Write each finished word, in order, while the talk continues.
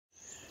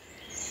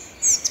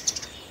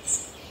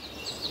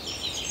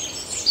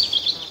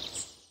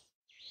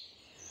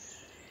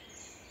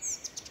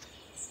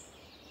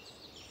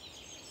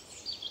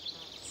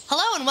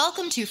and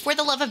welcome to For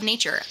the Love of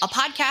Nature, a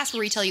podcast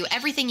where we tell you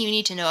everything you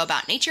need to know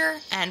about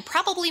nature, and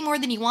probably more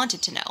than you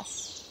wanted to know.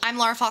 I'm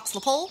Laura Fox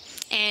LaPole.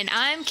 And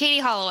I'm Katy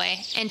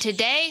Holloway, and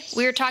today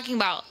we're talking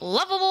about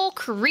lovable,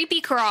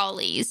 creepy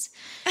crawlies.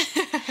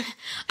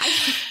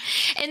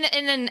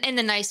 In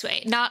the nice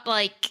way, not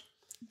like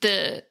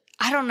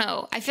I don't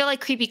know. I feel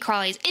like creepy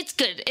crawlies. It's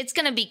good. It's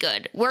gonna be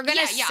good. We're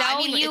gonna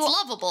sell you. It's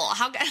lovable.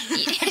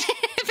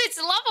 If it's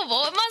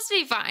lovable, it must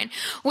be fine.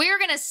 We're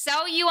gonna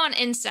sell you on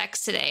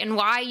insects today and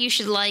why you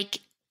should like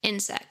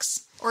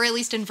insects. Or at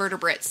least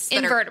invertebrates.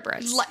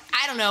 Invertebrates.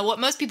 I don't know, what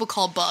most people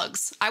call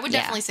bugs. I would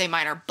definitely say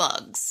mine are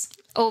bugs.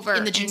 Over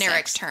in the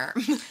generic insects.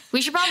 term.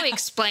 We should probably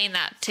explain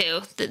that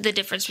too, the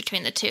difference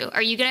between the two.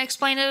 Are you going to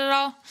explain it at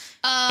all?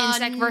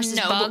 Insect versus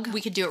bug? But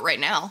we could do it right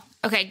now.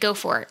 Okay, go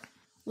for it.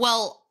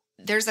 Well,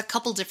 there's a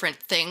couple different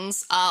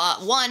things.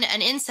 One,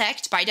 an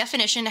insect, by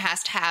definition,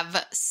 has to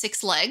have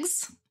 6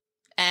 legs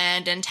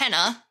and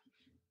antenna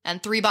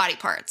and 3 body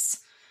parts.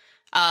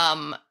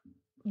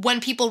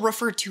 When people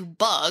refer to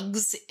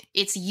bugs,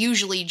 it's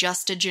usually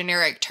just a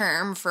generic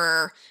term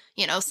for,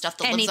 stuff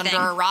that lives under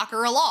a rock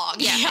or a log.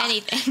 Yeah,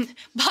 anything.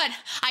 But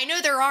I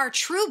know there are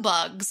true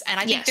bugs, and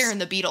I think they're in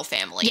the beetle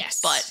family.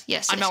 Yes. But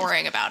I'm not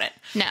worrying about it.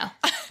 No.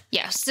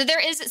 Yeah. So there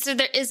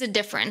is a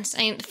difference.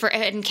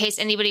 In case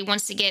anybody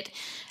wants to get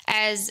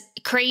as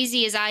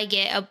crazy as I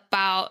get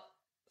about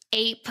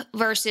ape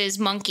versus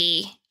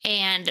monkey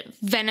and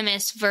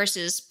venomous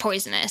versus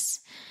poisonous.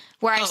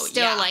 Where I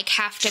still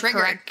have to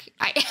correct.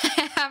 I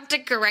have to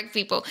correct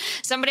people.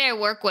 Somebody I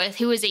work with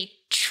who is a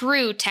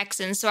true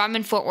Texan. So I'm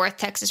in Fort Worth,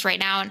 Texas right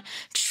now, and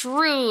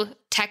true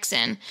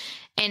Texan.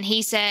 And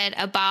he said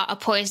about a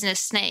poisonous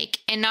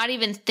snake, and not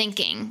even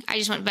thinking, I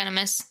just went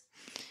venomous.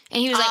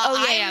 And he was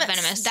like,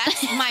 venomous.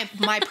 That's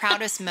my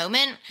proudest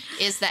moment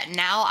is that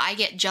now I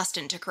get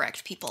Justin to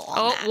correct people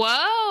on that.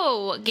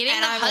 Whoa.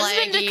 Getting the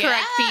husband to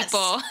correct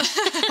people.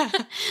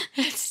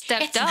 It's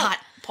up. Not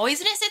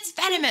poisonous, it's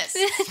venomous.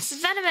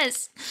 It's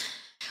venomous.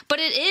 But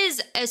it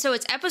is, so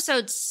it's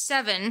episode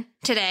 7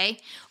 today,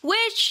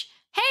 which,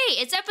 hey,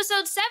 it's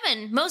episode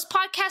 7. Most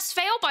podcasts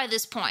fail by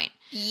this point.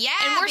 Yeah,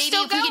 and we're baby,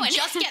 still going. We can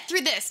just get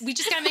through this. We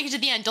just gotta make it to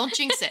the end. Don't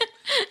jinx it.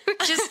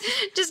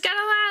 just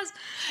gotta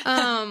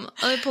last.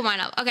 Let me pull mine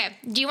up. Okay,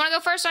 do you want to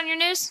go first on your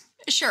news?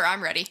 Sure,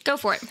 I'm ready. Go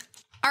for it.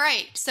 All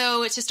right,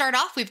 so to start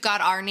off, we've got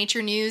our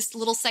nature news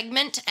little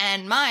segment,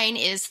 and mine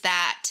is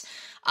that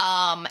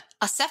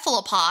a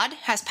cephalopod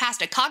has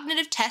passed a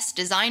cognitive test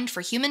designed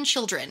for human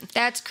children.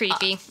 That's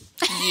creepy.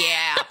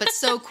 Yeah, but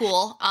so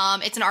cool.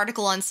 It's an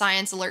article on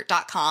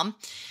sciencealert.com.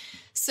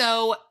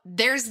 So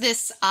there's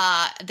this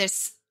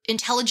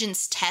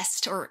intelligence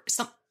test or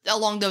some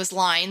along those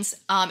lines.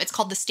 It's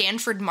called the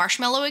Stanford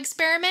Marshmallow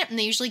Experiment, and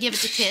they usually give it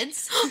to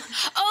kids.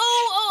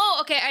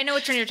 Okay. I know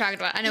which one you're talking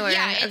about. I know what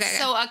you're talking about.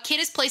 So a kid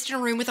is placed in a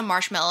room with a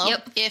marshmallow.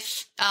 Yep.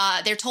 If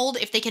they're told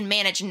if they can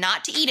manage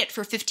not to eat it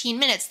for 15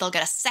 minutes, they'll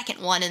get a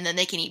second one, and then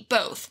they can eat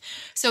both.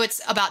 So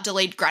it's about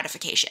delayed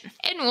gratification.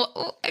 And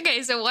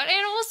so what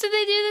animals did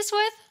they do this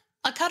with?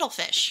 A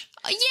cuttlefish.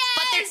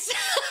 Yes!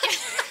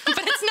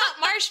 But it's not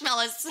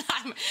marshmallows. So,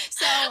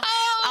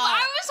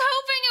 I was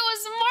hoping it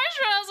was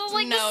marshmallows. I was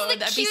like, no, this is the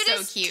that'd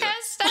cutest be so cute.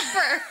 test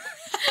ever.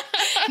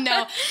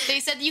 No, they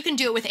said you can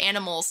do it with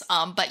animals,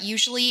 but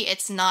usually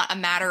it's not a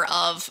matter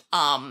of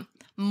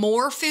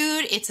more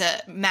food. It's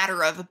a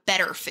matter of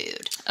better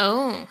food.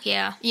 Oh,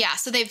 yeah. Yeah,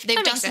 so they've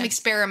done some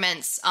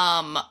experiments,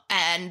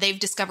 and they've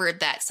discovered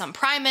that some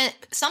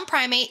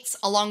primates,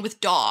 along with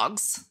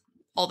dogs,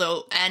 and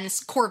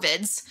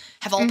corvids,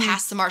 have all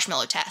passed the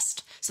marshmallow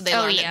test. So they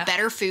learned that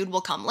better food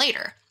will come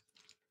later.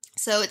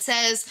 So it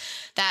says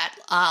that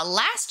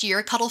last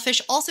year,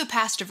 cuttlefish also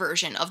passed a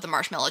version of the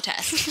marshmallow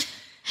test.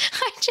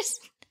 I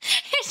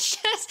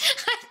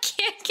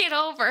can't get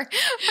over,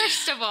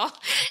 first of all,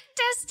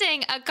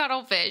 testing a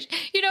cuttlefish.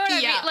 You know what I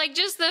mean? Like,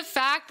 just the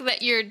fact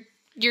that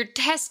you're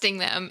testing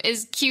them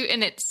is cute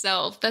in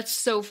itself. That's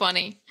so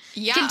funny.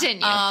 Yeah.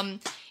 Continue.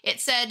 It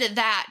said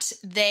that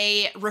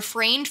they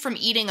refrained from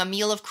eating a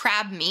meal of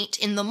crab meat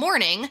in the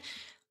morning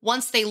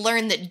once they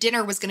learned that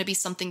dinner was going to be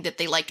something that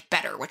they liked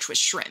better, which was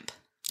shrimp.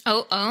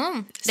 So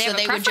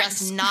they would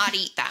just not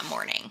eat that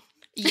morning.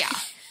 Yeah.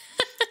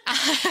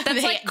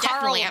 That's like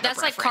Carl.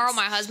 That's like Carl,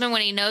 my husband,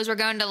 when he knows we're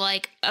going to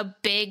like a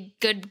big,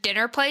 good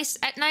dinner place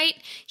at night,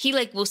 he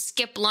will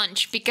skip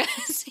lunch because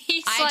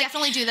I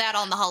definitely do that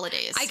on the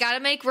holidays. I gotta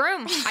make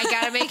room. I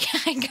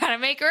gotta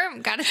make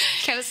room. Gotta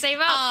save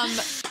up.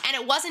 And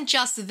it wasn't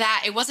just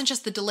that. It wasn't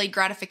just the delayed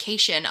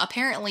gratification.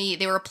 Apparently,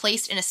 they were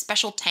placed in a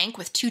special tank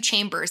with 2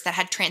 chambers that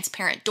had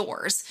transparent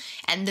doors,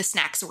 and the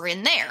snacks were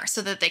in there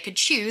so that they could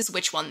choose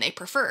which one they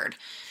preferred.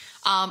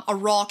 A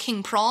raw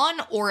king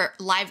prawn or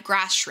live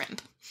grass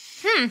shrimp.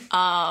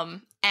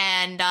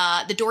 And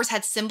the doors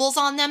had symbols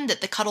on them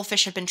that the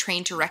cuttlefish had been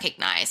trained to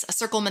recognize. A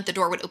circle meant the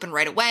door would open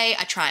right away.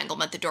 A triangle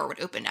meant the door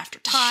would open after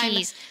time.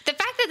 Jeez. The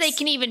fact that they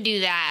can even do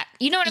that,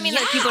 you know what I mean?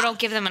 Yeah. Like, people don't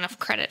give them enough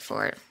credit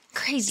for it.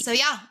 Crazy. So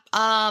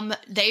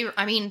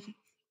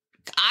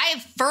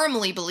I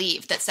firmly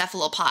believe that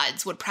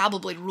cephalopods would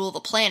probably rule the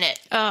planet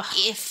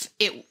if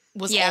it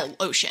was all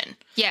ocean.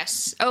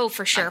 Yes. Oh,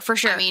 for sure. For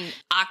sure. I mean,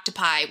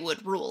 octopi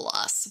would rule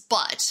us,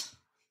 but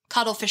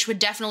cuttlefish would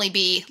definitely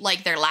be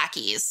like their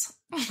lackeys.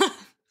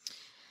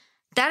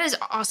 That is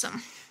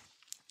awesome.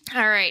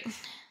 All right.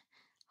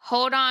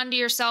 Hold on to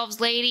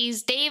yourselves,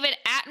 ladies. David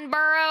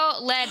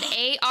Attenborough led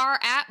AR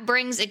app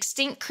brings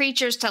extinct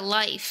creatures to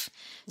life.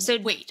 So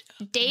wait,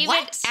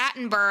 David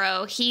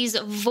Attenborough, he's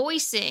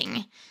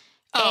voicing.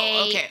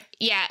 Okay.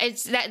 Yeah,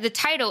 it's that the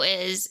title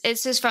is,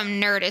 it's just from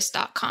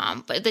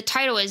nerdist.com, but the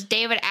title is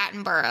David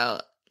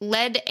Attenborough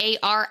led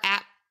AR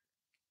app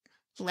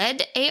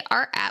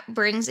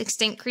brings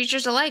extinct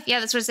creatures to life.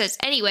 Yeah, that's what it says.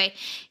 Anyway,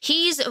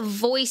 he's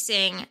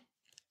voicing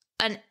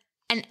an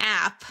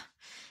app.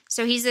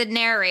 So he's a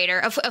narrator,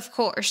 of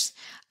course,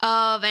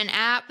 of an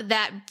app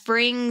that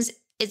brings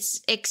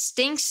its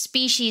extinct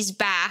species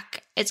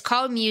back. It's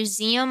called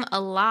Museum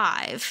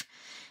Alive.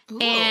 Ooh.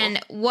 And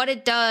what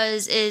it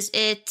does is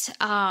it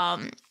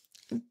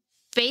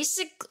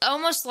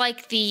almost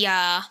like the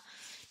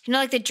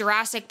like the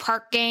Jurassic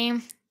Park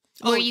game.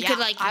 Where you could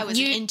I was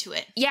into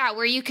it. Yeah,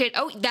 where you could.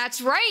 Oh, that's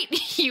right.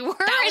 You were.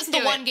 That was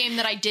the one game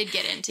that I did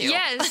get into.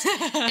 Yes,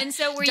 and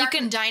so where you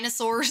can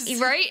dinosaurs,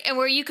 right, and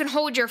where you can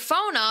hold your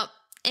phone up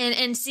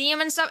and see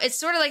them and stuff. It's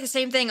sort of like the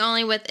same thing,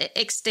 only with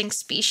extinct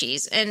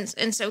species.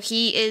 And so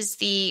he is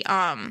the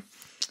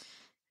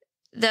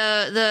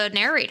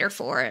narrator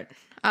for it.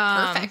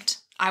 Perfect.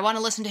 I want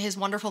to listen to his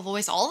wonderful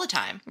voice all the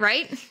time.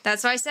 Right?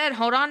 That's why I said,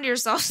 hold on to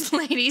yourselves,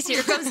 ladies.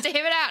 Here comes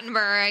David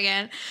Attenborough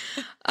again.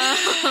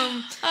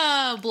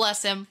 Oh,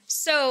 bless him.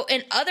 So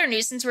in other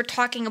news, since we're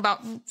talking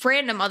about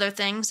random other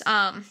things,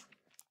 of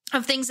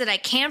things that I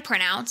can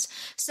pronounce.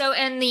 So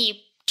in the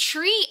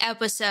tree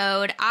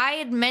episode, I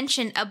had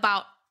mentioned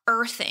about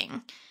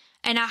earthing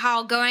and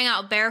how going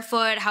out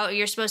barefoot, how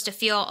you're supposed to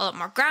feel a lot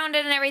more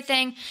grounded and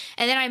everything.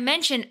 And then I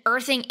mentioned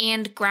earthing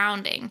and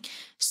grounding.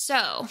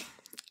 So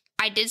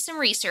I did some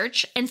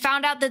research and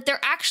found out that they're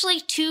actually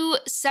two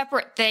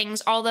separate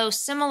things, although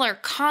similar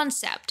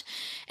concept.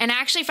 And I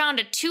actually found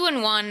a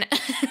 2-in-1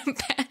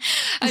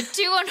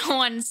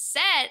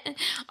 set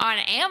on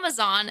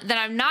Amazon that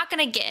I'm not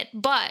going to get,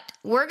 but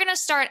we're going to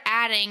start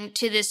adding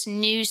to this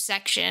news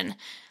section.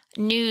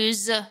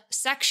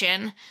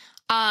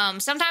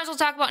 Sometimes we'll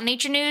talk about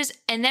nature news,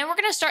 and then we're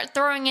going to start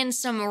throwing in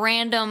some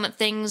random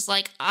things.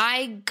 Like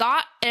I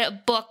got a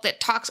book that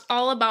talks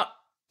all about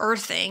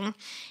earthing,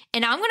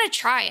 and I'm going to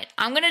try it.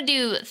 I'm going to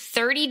do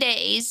 30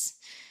 days.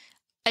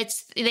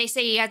 They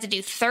say you have to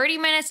do 30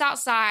 minutes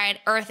outside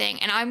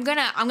earthing, and I'm going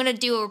to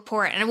do a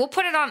report, and we'll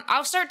put it on.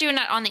 I'll start doing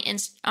that on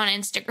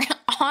Instagram.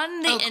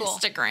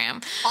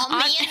 Instagram.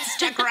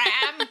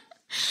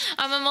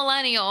 I'm a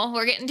millennial.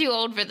 We're getting too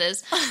old for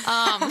this.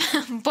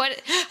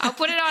 But I'll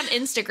put it on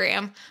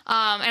Instagram.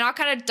 And I'll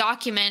kind of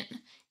document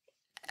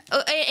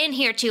in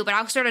here too, but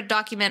I'll sort of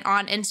document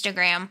on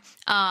Instagram.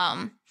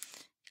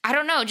 I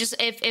don't know, just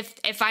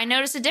if I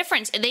notice a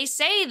difference. They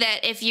say that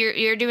if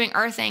you're doing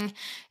earthing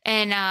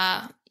and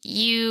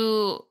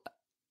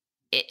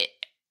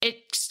it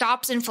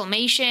stops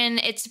inflammation.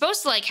 It's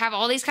supposed to like have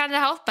all these kinds of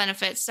health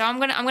benefits. So I'm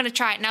gonna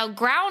try it. Now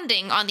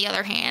grounding, on the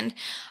other hand,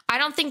 I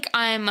don't think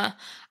I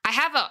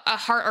have a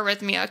heart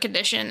arrhythmia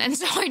condition, and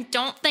so I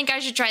don't think I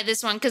should try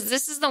this one, because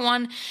this is the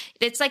one,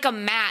 it's like a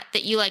mat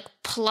that you like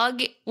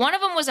plug. One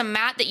of them was a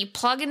mat that you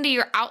plug into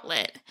your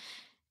outlet,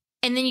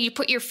 and then you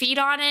put your feet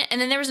on it,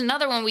 and then there was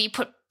another one where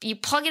you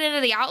plug it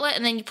into the outlet,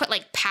 and then you put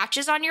like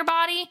patches on your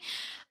body.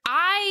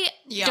 I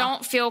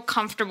don't feel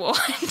comfortable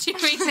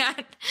doing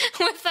that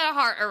with a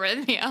heart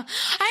arrhythmia.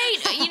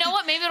 You know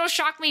what? Maybe it'll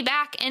shock me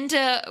back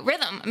into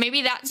rhythm.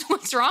 Maybe that's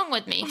what's wrong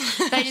with me.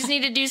 I just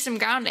need to do some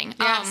grounding.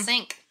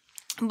 Sync.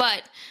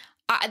 But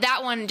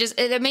that one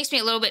it makes me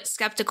a little bit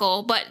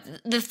skeptical. But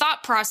the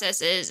thought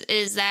process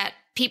is that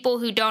people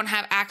who don't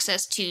have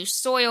access to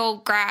soil,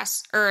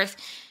 grass, earth,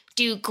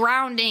 do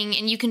grounding,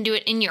 and you can do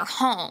it in your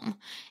home.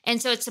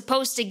 And so it's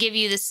supposed to give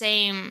you the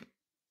same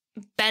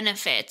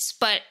benefits.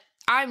 But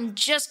I'm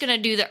just going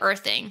to do the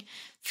earthing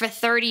for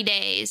 30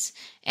 days.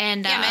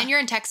 And yeah, man, you're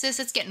in Texas.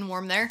 It's getting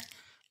warm there.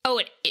 Oh,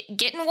 it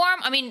getting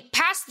warm? I mean,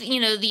 past,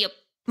 the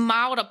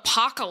mild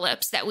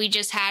apocalypse that we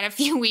just had a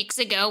few weeks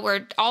ago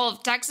where all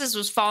of Texas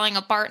was falling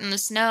apart in the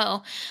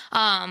snow.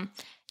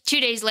 2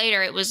 days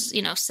later, it was,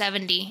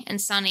 70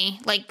 and sunny,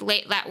 like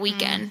late that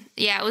weekend.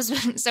 Yeah, it was.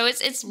 So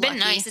it's been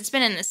nice. It's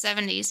been in the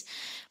 70s.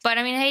 But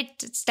I mean, hey,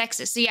 it's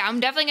Texas. So yeah, I'm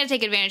definitely going to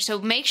take advantage.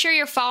 So make sure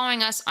you're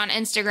following us on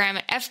Instagram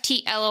at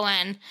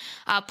FTLON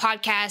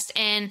podcast,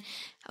 and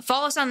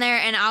follow us on there,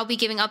 and I'll be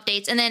giving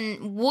updates. And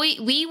then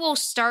we will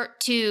start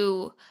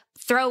to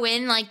throw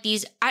in like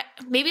these,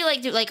 maybe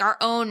like do like our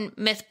own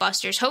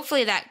Mythbusters.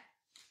 Hopefully that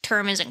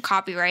term isn't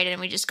copyrighted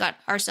and we just got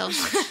ourselves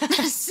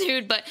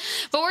sued. But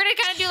we're going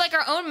to kind of do like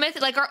our own myth,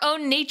 like our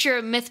own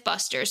nature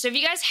Mythbusters. So if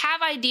you guys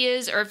have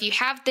ideas, or if you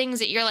have things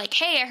that you're like,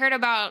 hey, I heard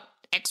about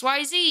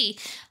XYZ,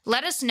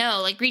 let us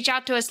know. Like, reach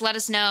out to us, let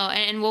us know,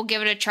 and we'll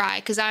give it a try,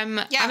 because I'm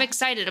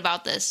excited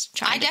about this.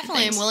 I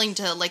definitely am willing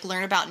to like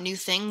learn about new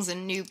things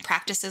and new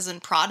practices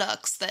and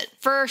products that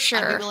for sure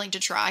I'd be willing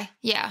to try.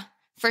 Yeah,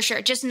 For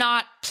sure. Just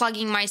not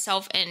plugging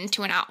myself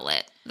into an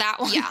outlet. That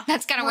one. Yeah.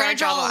 That's kind of where I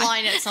draw the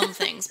line at some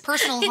things.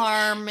 Personal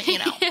harm,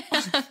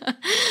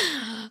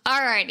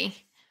 Alrighty.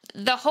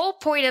 The whole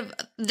point of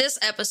this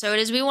episode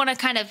is we want to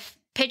kind of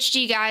pitch to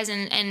you guys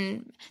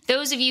and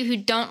those of you who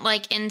don't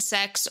like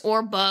insects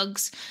or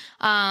bugs,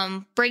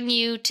 bring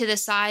you to the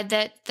side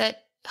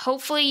that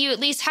hopefully you at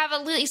least have a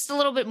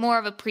little bit more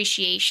of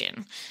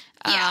appreciation.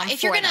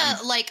 If you're gonna,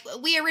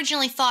 we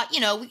originally thought,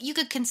 you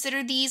could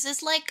consider these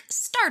as,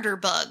 starter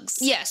bugs.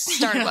 Yes,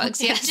 starter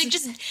bugs, yes. To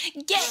just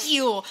get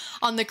you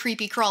on the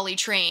creepy crawly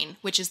train,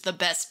 which is the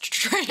best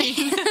train.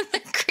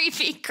 The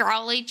creepy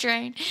crawly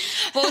train.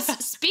 Well,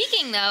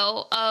 speaking,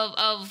 though,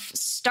 of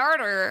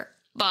starter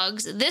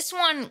bugs, this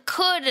one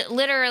could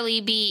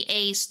literally be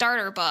a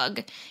starter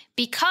bug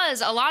because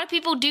a lot of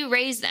people do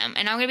raise them,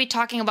 and I'm going to be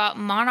talking about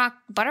monarch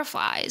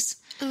butterflies.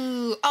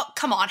 Ooh, oh,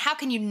 come on. How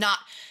can you not?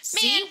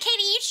 Man,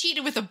 Katy, you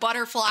cheated with a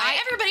butterfly.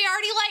 Everybody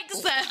already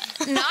likes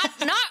them.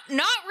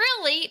 Not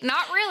really.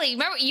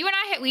 Remember, you and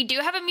I, we do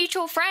have a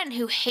mutual friend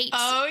who hates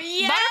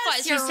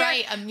butterflies. You're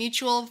right. A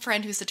mutual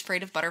friend who's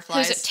afraid of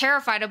butterflies. Who's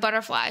terrified of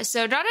butterflies.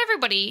 So not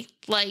everybody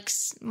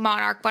likes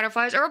monarch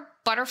butterflies or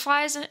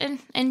butterflies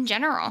in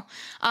general.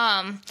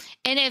 And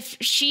if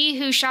she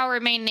who shall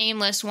remain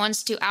nameless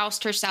wants to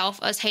oust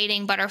herself as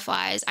hating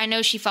butterflies, I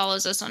know she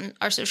follows us on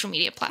our social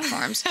media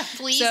platforms.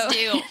 Please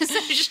do. So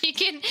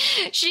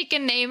she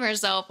can name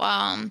herself.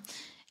 And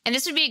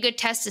this would be a good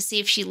test to see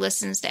if she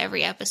listens to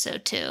every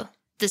episode too.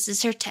 This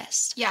is her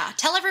test. Yeah.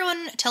 Tell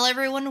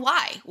everyone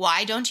why.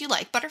 Why don't you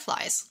like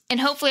butterflies? And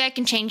hopefully I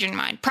can change your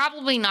mind.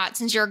 Probably not,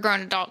 since you're a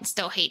grown adult and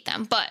still hate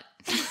them, but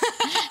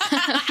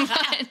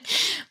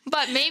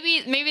but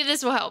maybe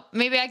this will help.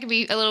 Maybe I could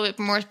be a little bit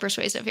more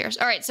persuasive here.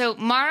 All right, so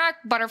monarch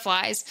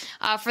butterflies,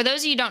 for those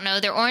of you who don't know,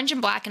 they're orange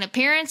and black in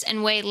appearance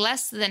and weigh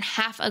less than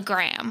half a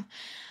gram.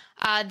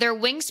 Their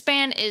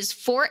wingspan is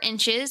 4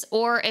 inches,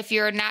 or if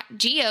you're Nat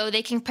Geo,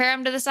 they can compare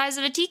them to the size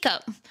of a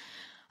teacup.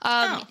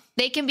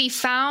 They can be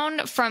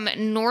found from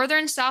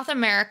northern South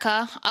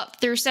America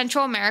up through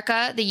Central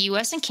America, the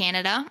U.S. and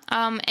Canada.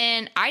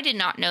 And I did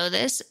not know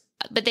this,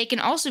 but they can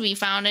also be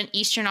found in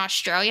Eastern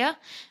Australia.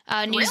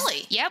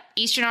 Really? Yep.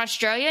 Eastern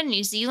Australia,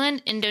 New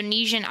Zealand,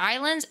 Indonesian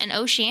islands, and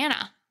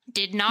Oceania.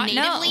 Did not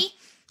know.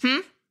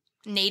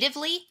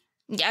 Natively?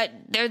 Yeah,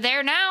 they're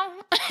there now.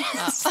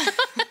 So,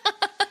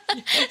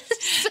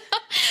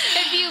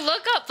 if you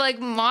look up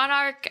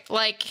monarch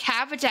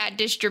habitat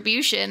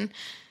distribution,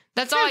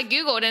 that's all I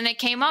Googled and it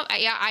came up.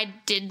 Yeah, I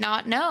did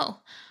not know.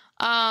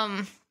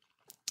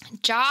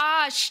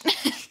 Josh,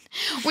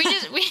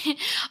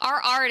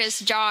 our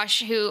artist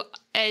Josh, who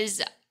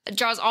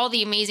draws all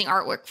the amazing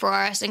artwork for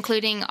us,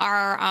 including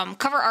our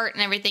cover art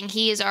and everything.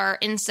 He is our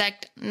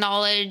insect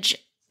knowledge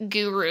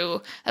guru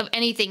of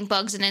anything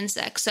bugs and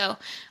insects. So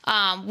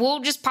we'll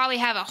just probably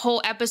have a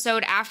whole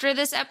episode after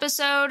this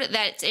episode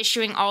that's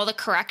issuing all the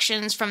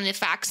corrections from the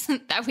facts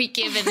that we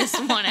give in this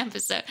one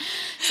episode.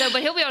 So,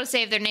 but he'll be able to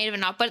say if they're native or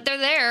not. But they're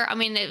there. I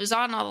mean, it was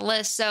on all the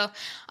lists. So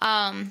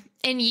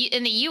in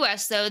the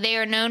U.S., though, they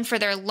are known for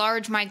their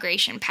large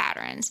migration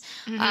patterns.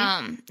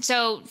 Mm-hmm.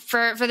 So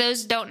for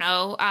those who don't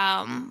know,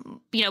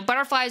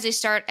 butterflies, they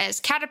start as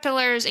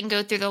caterpillars and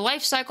go through the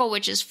life cycle,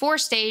 which is 4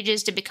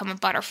 stages to become a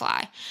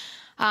butterfly.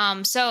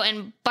 So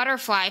in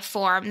butterfly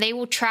form, they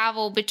will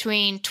travel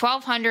between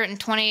 1,200 and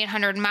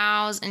 2,800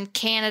 miles in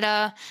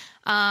Canada,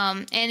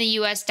 in the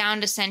U.S.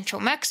 down to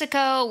central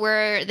Mexico,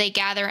 where they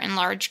gather in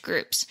large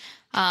groups.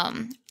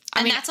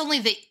 That's only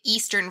the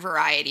eastern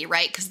variety,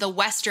 right? Because the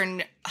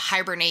western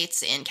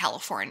hibernates in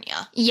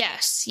California.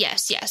 Yes.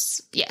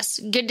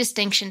 Good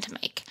distinction to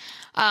make.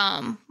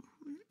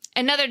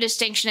 Another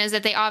distinction is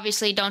that they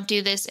obviously don't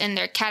do this in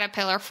their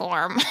caterpillar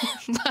form,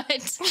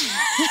 but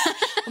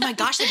oh my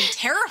gosh, that'd be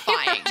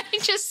terrifying.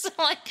 Just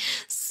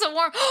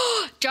swarm.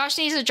 Josh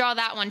needs to draw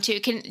that one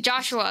too.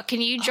 Joshua, can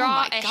you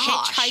draw a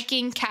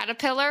hitchhiking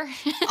caterpillar?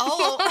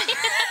 Oh.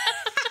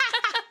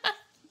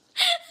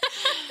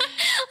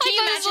 Can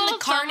you imagine the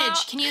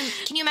carnage? Can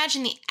you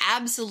imagine the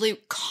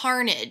absolute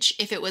carnage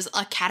if it was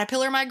a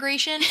caterpillar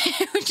migration?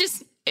 It would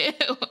just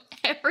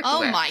everywhere.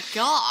 Oh my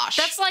gosh.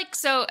 That's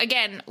so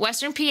again,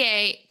 Western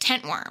PA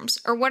tent worms,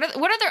 or what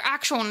are their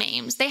actual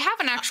names? They have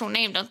an actual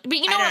name, don't they?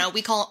 But I don't know.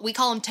 We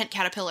call them tent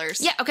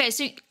caterpillars. Yeah, okay.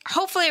 So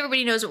hopefully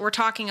everybody knows what we're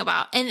talking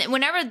about. And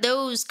whenever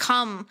those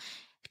come,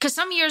 because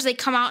some years they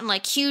come out in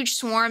huge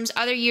swarms,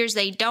 other years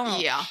they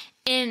don't. Yeah.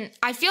 And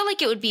I feel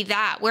like it would be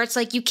that, where it's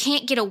you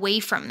can't get away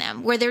from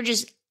them, where they're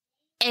just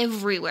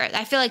everywhere.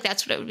 I feel like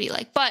that's what it would be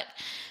like. But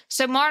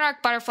so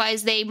monarch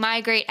butterflies, they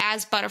migrate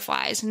as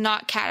butterflies,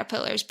 not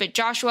caterpillars. But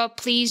Joshua,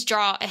 please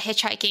draw a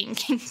hitchhiking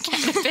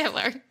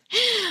caterpillar.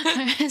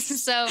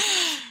 So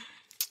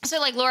So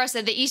like Laura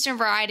said, the eastern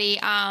variety,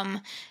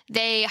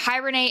 they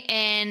hibernate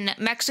in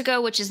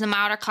Mexico, which is the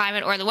milder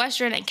climate, or the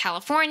western in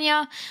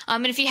California.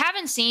 And if you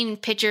haven't seen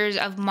pictures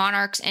of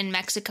monarchs in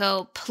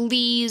Mexico,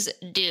 please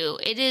do.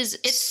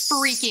 It's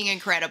freaking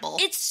incredible.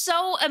 It's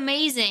so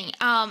amazing.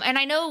 And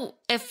I know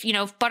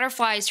if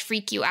butterflies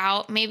freak you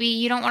out, maybe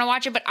you don't want to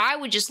watch it, but I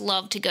would just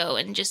love to go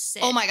and just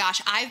sit. Oh my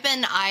gosh.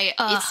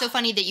 It's so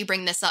funny that you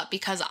bring this up,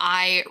 because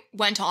I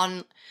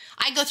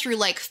go through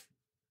like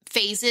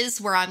phases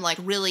where I'm like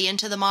really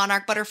into the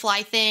monarch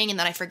butterfly thing, and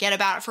then I forget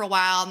about it for a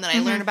while, and then I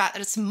learn about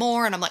it some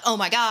more, and I'm like, oh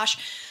my gosh.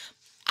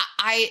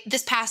 I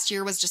this past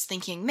year was just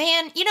thinking,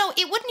 man,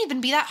 it wouldn't even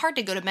be that hard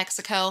to go to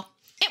Mexico.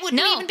 It wouldn't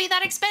even be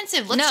that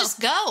expensive. Let's just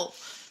go.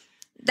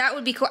 That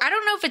would be cool. I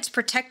don't know if it's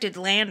protected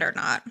land or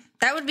not.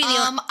 That would be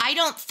the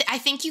I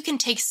think you can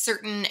take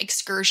certain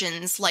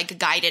excursions, like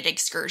guided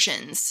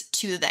excursions,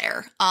 to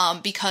there.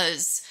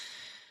 Because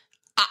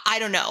I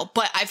don't know,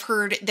 but I've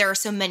heard there are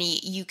so many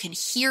you can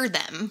hear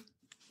them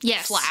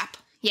flap.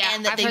 Yeah,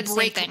 and that I've they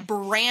break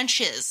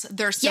branches.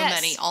 There's so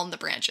many on the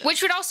branches.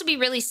 Which would also be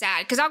really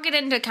sad, because I'll get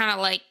into kind of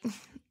like,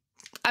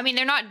 I mean,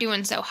 they're not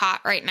doing so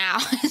hot right now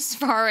as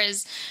far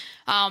as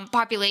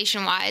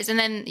population-wise. And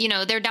then,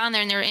 they're down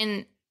there and they're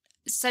in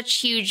such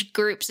huge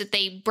groups that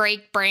they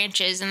break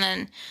branches, and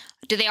then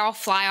do they all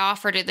fly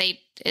off, or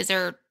is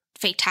there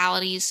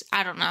fatalities?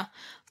 I don't know.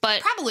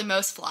 But probably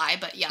most fly,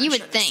 but yeah, you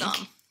would think.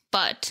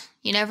 But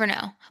you never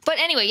know. But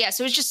anyway, yeah,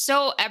 so it's just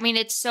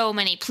it's so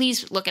many.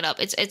 Please look it up.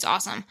 It's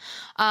awesome.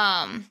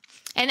 And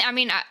I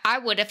mean, I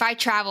would, if I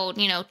traveled,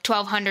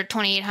 1,200,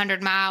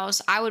 2,800 miles,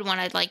 I would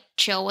want to like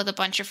chill with a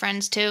bunch of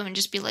friends too, and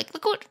just be like,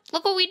 look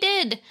what we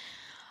did.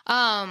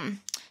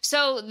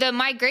 So the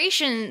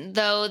migration,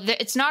 though,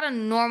 it's not a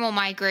normal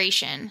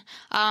migration.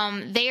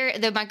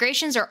 The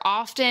migrations are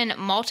often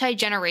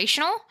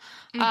multi-generational,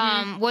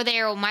 where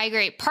they will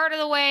migrate part of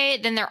the way,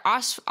 then their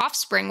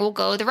offspring will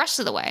go the rest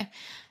of the way.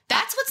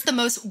 That's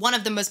what's one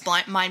of the most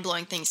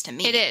mind-blowing things to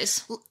me. It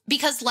is.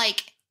 Because,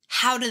 like,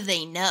 how do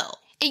they know?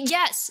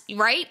 Yes,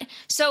 right?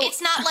 So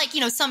it's not like,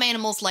 some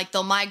animals, like,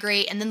 they'll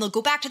migrate and then they'll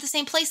go back to the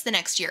same place the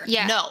next year.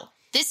 Yeah. No.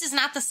 This is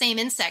not the same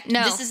insect.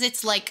 No. This is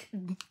its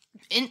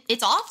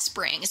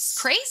offspring. It's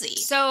crazy.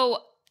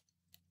 So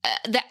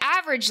the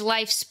average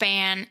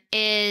lifespan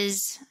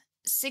is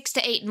 6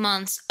 to 8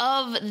 months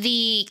of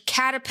the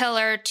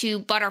caterpillar to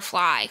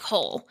butterfly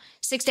whole.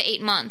 6 to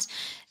 8 months.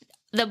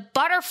 The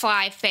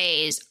butterfly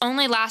phase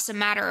only lasts a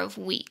matter of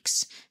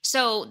weeks.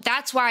 So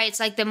that's why it's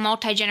like the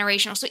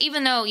multi-generational. So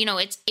even though,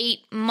 it's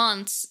 8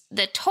 months,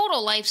 the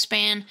total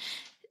lifespan,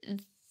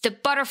 the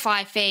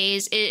butterfly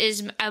phase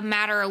is a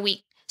matter of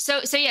weeks.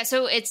 So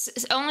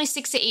it's only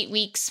 6 to 8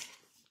 weeks.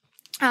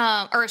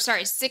 I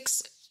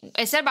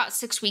said about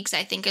 6 weeks,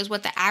 I think, is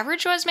what the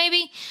average was,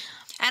 maybe.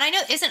 And I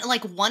know, isn't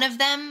like one of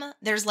them,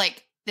 there's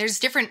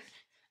different,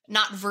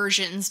 not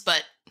versions,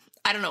 but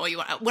I don't know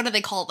what do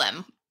they call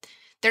them?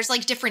 There's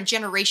like different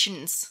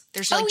generations.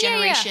 There's like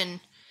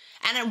generation,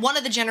 and one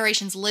of the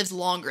generations lives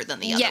longer than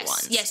the other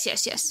ones.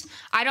 Yes.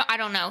 I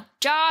don't know.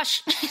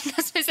 Josh,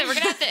 that's what I said. We're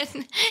going to have to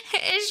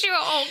issue a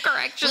whole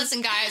correction.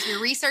 Listen, guys, we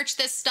researched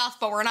this stuff,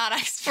 but we're not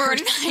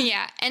experts.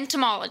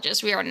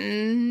 Entomologists. We are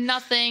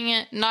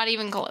nothing, not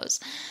even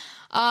close.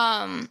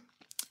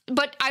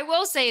 But I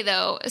will say,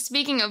 though,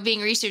 speaking of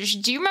being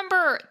researched, do you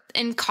remember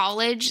in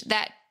college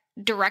that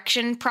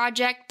direction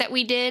project that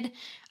we did?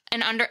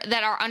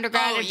 That our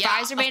undergrad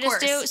advisor made us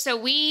do. So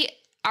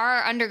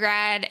our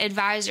undergrad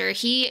advisor,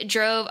 he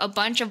drove a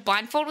bunch of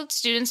blindfolded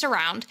students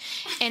around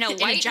in a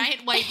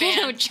giant white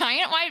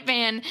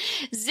van,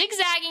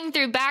 zigzagging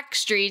through back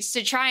streets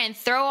to try and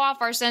throw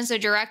off our sense of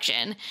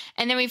direction.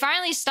 And then we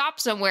finally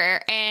stopped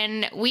somewhere,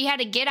 and we had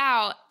to get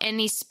out, and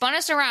he spun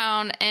us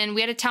around, and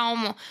we had to tell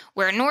him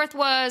where north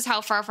was,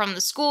 how far from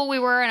the school we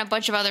were, and a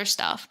bunch of other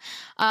stuff.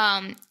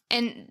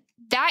 And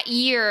that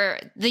year,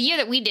 the year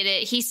that we did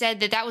it, he said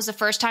that was the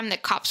first time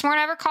that cops weren't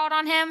ever called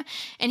on him.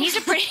 And he's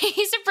a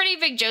pretty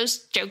big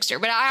jokester,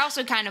 but I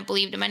also kind of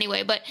believed him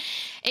anyway. But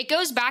it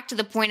goes back to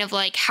the point of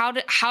like, how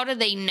do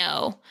they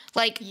know?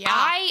 Like,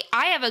 I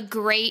have a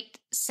great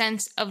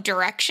sense of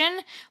direction,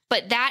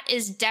 but that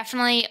is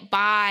definitely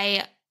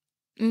by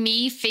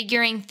me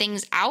figuring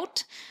things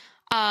out.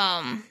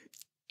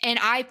 And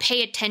I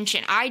pay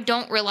attention. I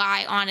don't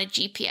rely on a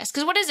GPS.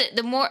 Because what is it?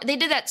 The more they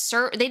did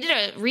they did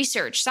a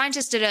research.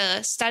 Scientists did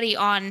a study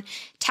on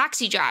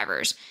taxi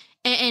drivers.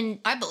 And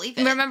I believe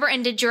it. Remember,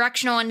 and did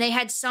directional, and they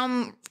had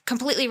some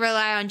completely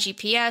rely on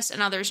GPS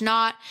and others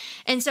not.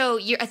 And so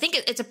I think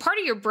it's a part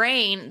of your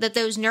brain that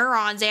those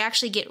neurons, they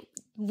actually get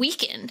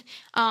weakened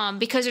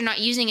because they're not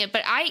using it.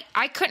 But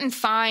I couldn't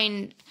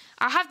find,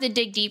 I'll have to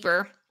dig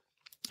deeper.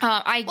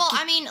 But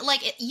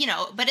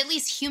at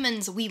least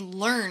humans, we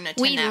learn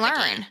to navigate.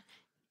 Learn.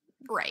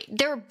 Right.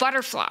 They're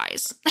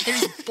butterflies.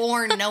 They're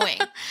born knowing.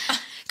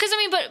 Because,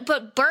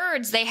 but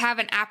birds, they have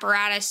an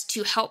apparatus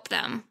to help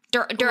them.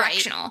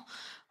 Directional.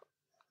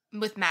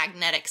 Right. With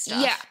magnetic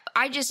stuff. Yeah.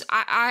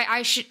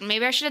 I should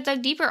have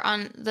dug deeper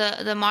on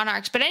the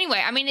monarchs. But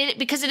anyway,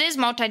 because it is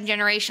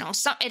multi-generational,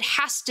 it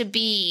has to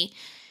be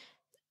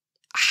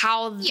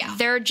how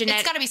their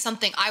genetic... It's got to be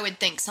something, I would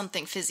think,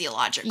 something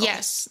physiological.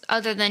 Yes,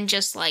 other than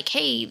just like,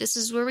 hey, this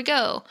is where we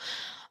go.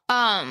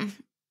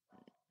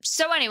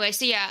 So anyway,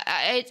 so yeah,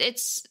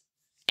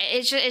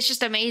 it's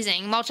just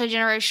amazing.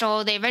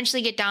 Multi-generational. They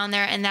eventually get down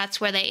there, and that's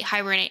where they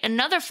hibernate.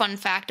 Another fun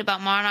fact about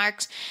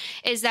monarchs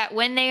is that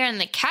when they are in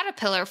the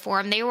caterpillar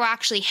form, they will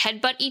actually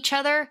headbutt each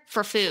other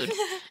for food.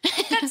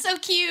 That's so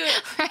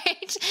cute.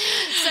 Right?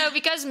 So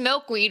because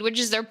milkweed, which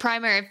is their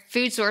primary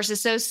food source,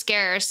 is so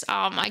scarce,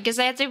 I guess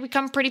they have to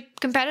become pretty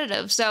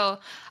competitive. So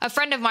a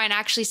friend of mine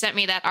actually sent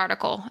me that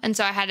article, and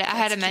so I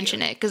had to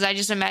mention it because I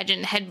just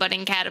imagine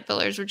headbutting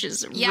caterpillars, which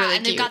is really cute.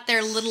 And they've got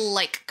their little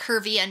like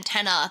curvy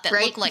antenna that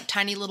look like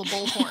tiny little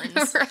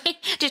bullhorns. Right?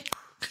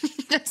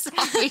 Just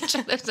off each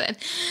other's head.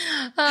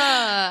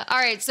 All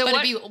right, so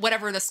it'd be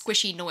whatever the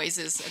squishy noise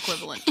is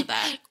equivalent to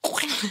that.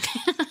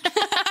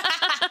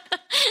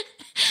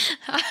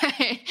 All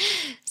right.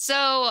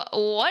 So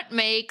what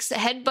makes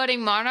headbutting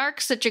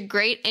monarchs such a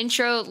great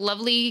intro,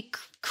 lovely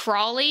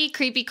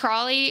creepy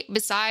crawly,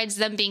 besides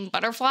them being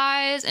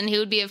butterflies, and who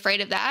would be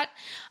afraid of that?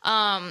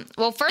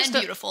 Well, first,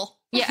 and beautiful.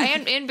 Yeah,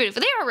 and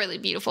beautiful. They are really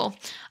beautiful.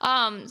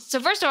 So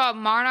first of all,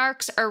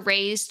 monarchs are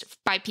raised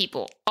by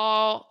people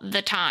all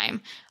the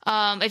time.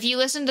 If you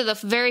listen to the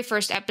very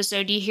first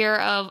episode, you hear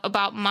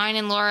about mine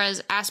and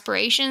Laura's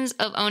aspirations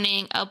of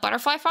owning a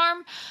butterfly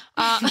farm.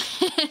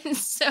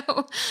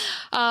 So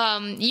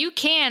you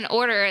can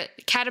order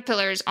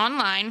caterpillars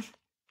online.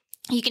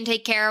 You can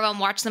take care of them,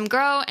 watch them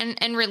grow,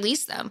 and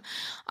release them.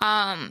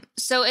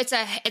 So it's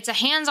a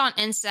hands-on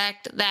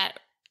insect that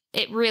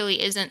it really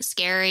isn't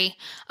scary.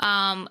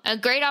 A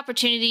great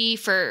opportunity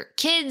for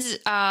kids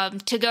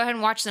to go ahead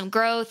and watch them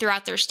grow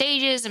throughout their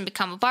stages and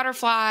become a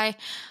butterfly.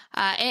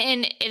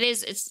 And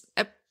it's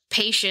a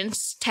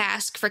patience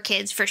task for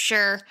kids for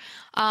sure.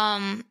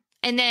 And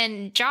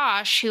then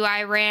Josh, who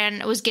I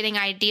was getting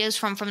ideas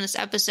from this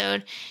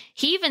episode,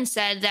 he even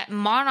said that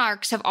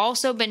monarchs have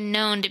also been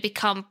known to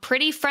become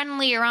pretty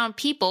friendly around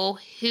people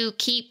who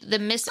keep the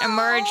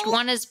misemerged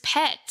one as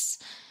pets.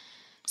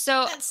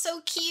 So that's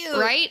so cute.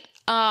 Right?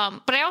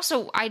 But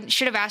I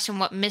should have asked him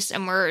what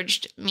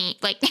misemerged mean.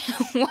 Like,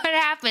 what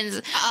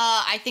happens?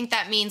 I think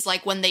that means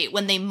like when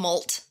they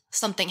molt,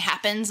 something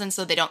happens, and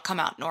so they don't come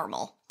out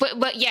normal. But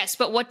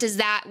what does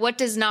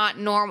not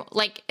normal,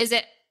 like, is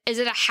it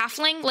a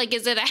halfling? Like,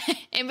 is it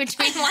in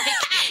between, like...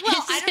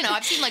 Well, I don't know.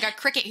 I've seen, like, a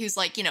cricket who's,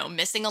 like,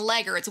 missing a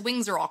leg, or its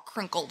wings are all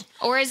crinkled.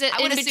 Or is it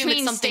I would in assume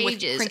between it's something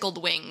stages? With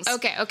crinkled wings.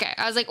 Okay.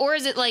 I was like, or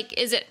is it, like,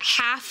 is it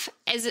half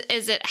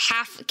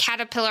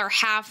caterpillar,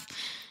 half...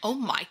 Oh,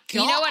 my gosh.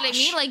 You know what I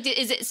mean? Like,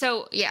 is it...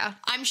 So, yeah.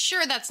 I'm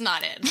sure that's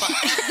not it, but...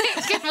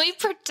 Can we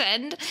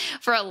pretend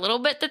for a little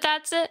bit that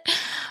that's it?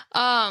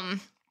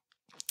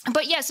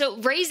 But yeah, so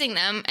raising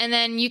them, and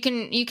then you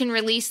can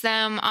release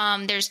them.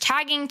 There's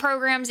tagging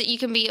programs that you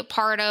can be a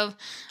part of.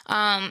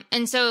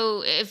 And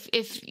so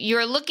if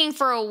you're looking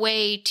for a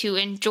way to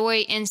enjoy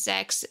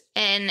insects,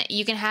 and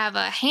you can have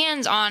a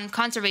hands-on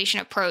conservation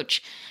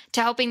approach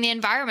to helping the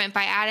environment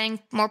by adding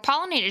more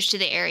pollinators to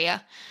the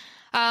area.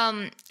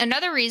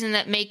 Another reason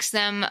that makes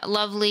them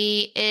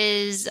lovely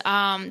is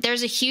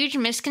there's a huge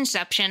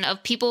misconception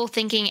of people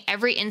thinking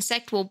every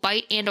insect will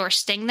bite and or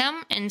sting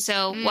them. And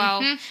so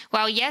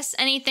while yes,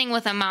 anything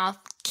with a mouth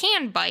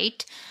can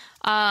bite,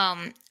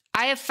 I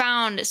have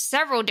found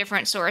several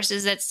different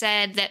sources that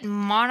said that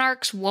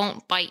monarchs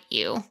won't bite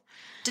you.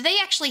 Do they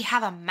actually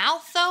have a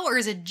mouth, though, or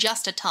is it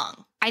just a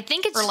tongue? I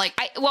think it's... Or like...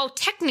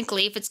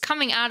 technically, if it's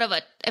coming out of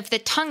if the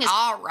tongue is...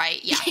 All right,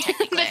 yeah,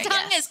 technically, the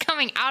tongue is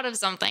coming out of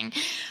something.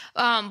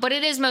 But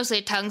it is mostly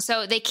a tongue,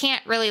 so they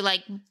can't really,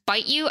 like,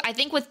 bite you. I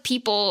think with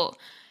people,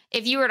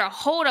 if you were to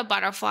hold a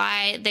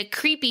butterfly, the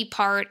creepy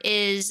part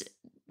is,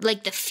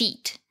 like, the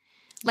feet.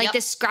 Like,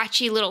 the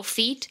scratchy little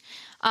feet.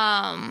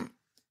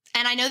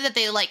 And I know that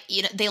they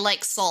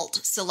like salt,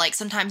 so like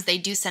sometimes they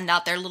do send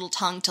out their little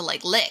tongue to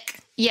like lick.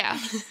 Yeah,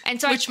 and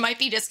so which might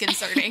be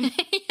disconcerting.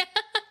 Yeah.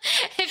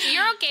 If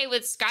you're okay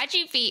with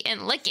scratchy feet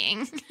and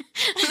licking,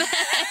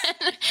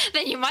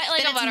 then you might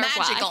like a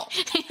butterfly. Magical.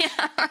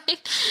 Yeah,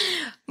 right.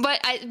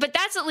 But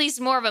that's at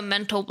least more of a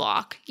mental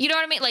block. You know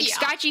what I mean? Like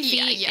scratchy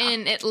feet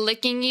and it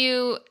licking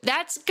you,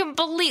 that's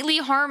completely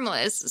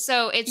harmless.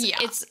 So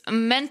it's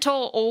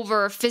mental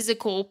over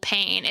physical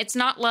pain. It's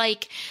not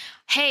like,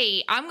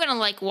 hey, I'm going to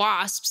like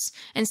wasps,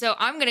 and so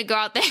I'm going to go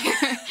out there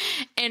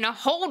and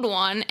hold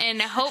one and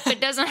hope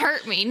it doesn't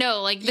hurt me.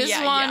 No, like this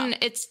one,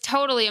 it's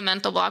totally a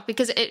mental block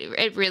because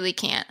it really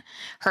can't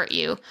hurt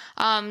you.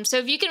 So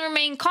if you can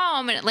remain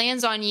calm and it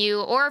lands on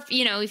you, or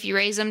if you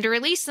raise them to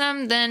release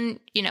them, then,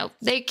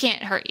 they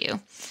can't hurt you.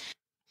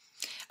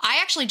 I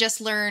actually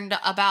just learned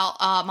about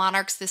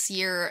monarchs this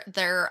year.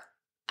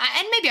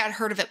 And maybe I'd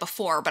heard of it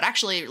before, but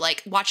actually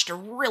like watched a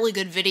really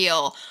good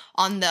video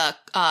on the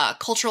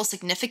cultural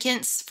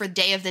significance for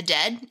Day of the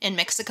Dead in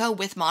Mexico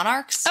with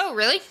monarchs. Oh,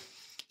 really?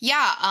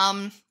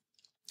 Yeah.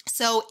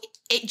 So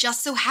it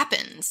just so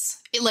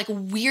happens,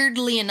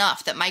 weirdly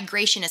enough, that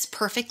migration is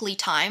perfectly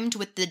timed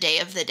with the Day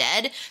of the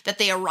Dead, that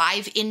they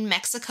arrive in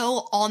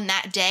Mexico on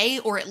that day,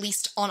 or at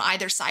least on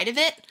either side of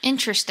it.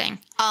 Interesting.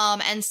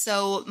 And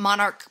so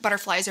monarch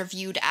butterflies are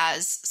viewed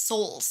as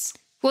souls.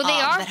 Well,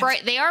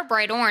 they are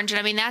bright orange, and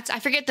I mean I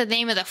forget the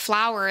name of the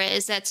flower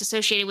that's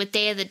associated with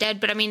Day of the Dead,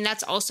 but I mean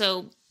that's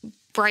also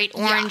bright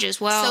orange as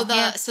well.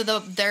 The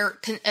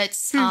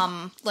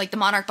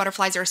monarch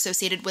butterflies are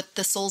associated with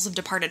the souls of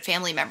departed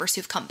family members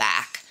who've come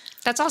back.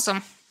 That's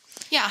awesome.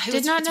 Yeah,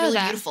 it's really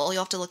beautiful.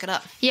 You'll have to look it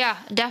up. Yeah,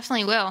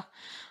 definitely will.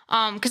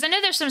 Because I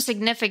know there's some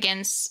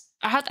significance.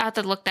 I have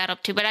to look that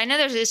up too, but I know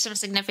there's some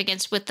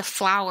significance with the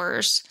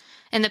flowers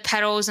and the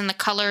petals and the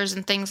colors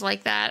and things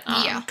like that.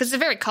 Because it's a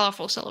very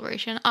colorful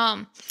celebration.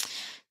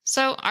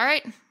 So, all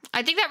right.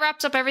 I think that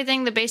wraps up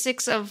everything, the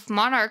basics of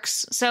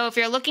monarchs. So if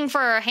you're looking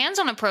for a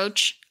hands-on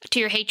approach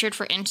to your hatred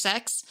for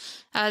insects,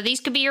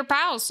 these could be your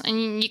pals,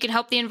 and you can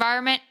help the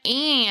environment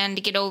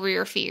and get over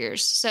your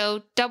fears.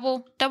 So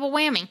double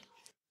whammy.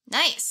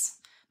 Nice.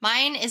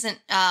 Mine isn't,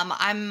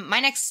 my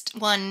next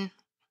one,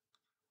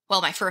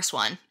 well, my first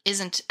one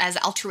isn't as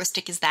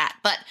altruistic as that,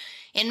 but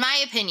in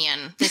my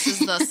opinion, this is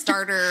the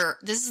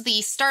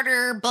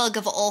starter bug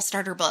of all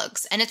starter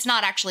bugs, and it's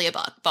not actually a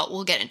bug, but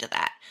we'll get into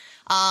that.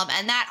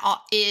 And that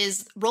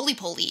is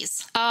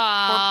roly-polies.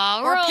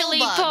 Or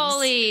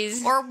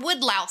roly-polies. Or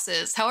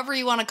woodlouses, whatever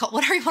you want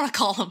to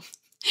call them.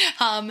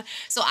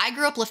 So I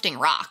grew up lifting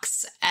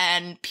rocks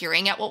and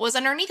peering at what was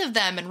underneath of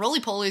them, and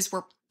roly-polies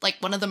were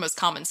one of the most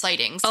common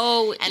sightings.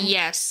 Oh, and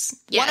yes.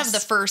 One of the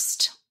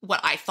first,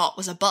 what I thought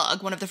was a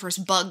bug, one of the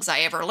first bugs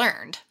I ever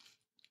learned.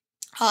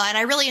 And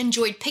I really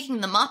enjoyed picking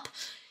them up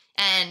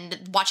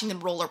and watching them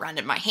roll around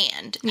in my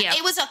hand. Yeah.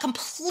 It was a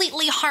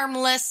completely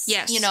harmless,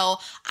 yes.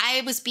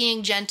 I was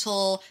being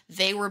gentle,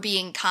 they were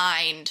being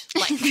kind.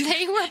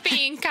 They were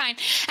being kind.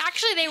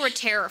 Actually, they were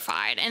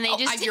terrified, and they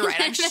just... You're right,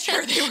 I'm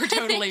sure they were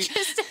totally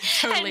had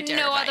terrified.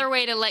 No other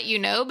way to let you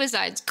know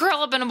besides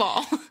curl up in a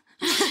ball.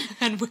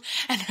 and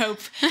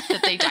hope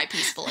that they die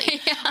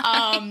peacefully.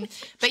 Yeah.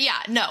 But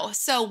yeah, no.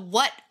 So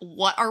what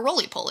are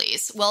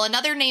roly-polies? Well,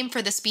 another name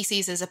for the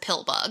species is a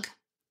pill bug.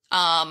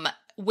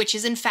 Which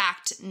is in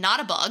fact not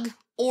a bug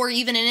or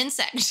even an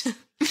insect.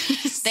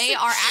 They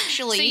are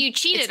actually... So you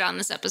cheated on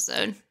this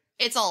episode.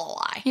 It's all a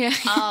lie. Yeah.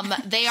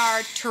 They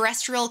are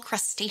terrestrial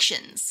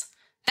crustaceans.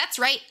 That's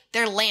right.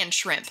 They're land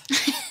shrimp.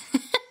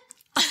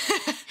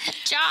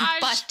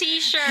 Josh,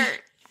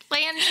 t-shirt.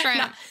 Land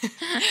shrimp.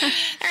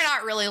 They're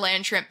not really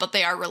land shrimp, but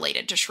they are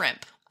related to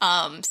shrimp.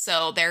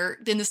 So they're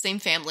in the same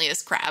family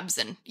as crabs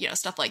and,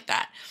 stuff like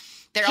that.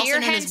 They're also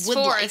known as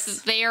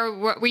woodlice. They are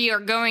what we are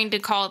going to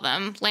call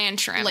them, land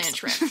shrimps. Land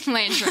shrimp.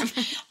 Land shrimp.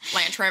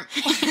 Land shrimp.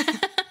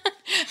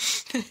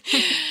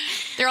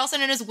 They're also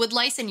known as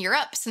woodlice in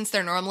Europe, since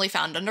they're normally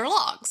found under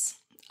logs.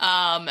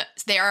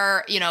 They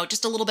are,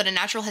 just a little bit of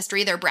natural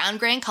history. They're brown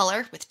gray in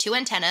color with 2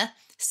 antennae,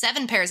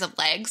 7 pairs of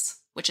legs,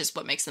 which is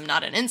what makes them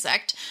not an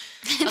insect.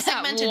 A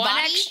segmented one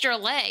body. Extra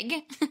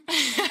leg.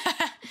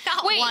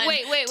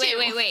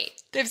 Wait.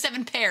 They have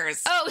 7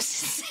 pairs. Oh,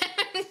 7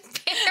 pairs.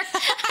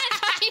 I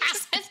thought you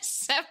said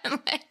 7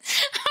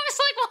 legs. I was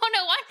like, well,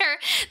 no wonder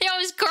they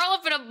always curl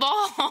up in a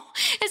ball.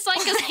 It's like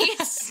because they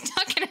get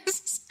stuck in a...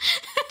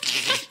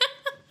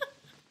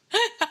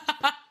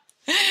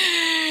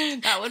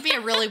 That would be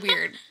a really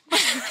weird...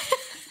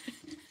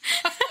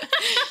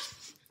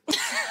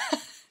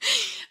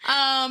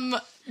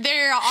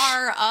 There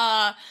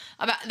are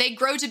they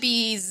grow to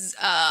be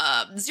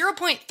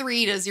 0.3 to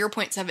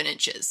 0.7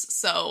 inches,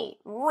 so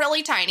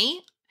really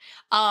tiny.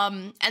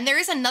 And there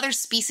is another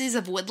species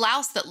of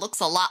woodlouse that looks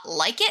a lot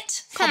like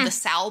it, called the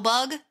sow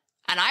bug,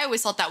 and I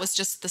always thought that was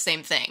just the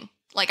same thing.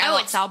 I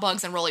thought sow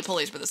bugs and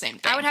roly-polies were the same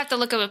thing. I would have to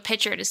look up a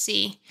picture to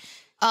see.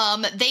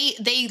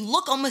 They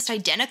look almost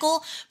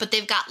identical, but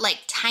they've got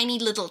tiny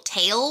little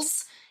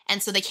tails,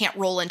 and so they can't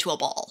roll into a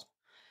ball.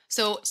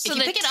 So if you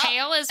pick it up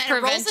is and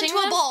it rolls into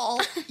a ball,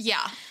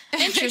 yeah.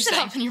 Interesting.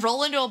 And you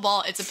roll into a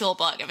ball, it's a pill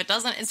bug. If it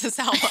doesn't, it's a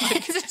sow bug.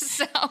 It's a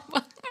sow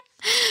bug.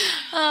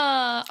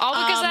 All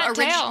because of that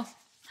tail.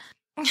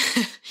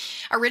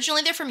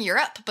 Originally, they're from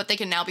Europe, but they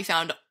can now be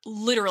found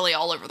literally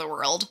all over the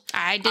world.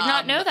 I did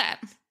not know that.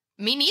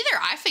 Me neither.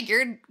 I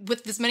figured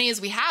with as many as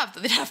we have,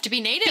 that they'd have to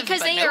be native.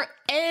 Because they are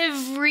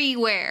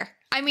everywhere.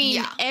 I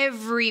mean,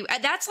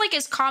 that's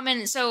as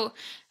common. So...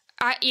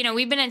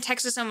 we've been in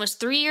Texas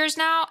almost 3 years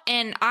now,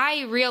 and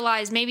I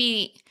realized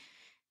maybe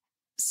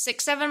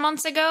 6-7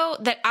 months ago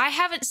that I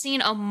haven't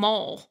seen a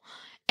mole.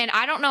 And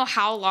I don't know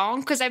how long,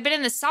 because I've been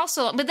in the South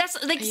so long. But that's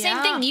the same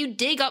thing. You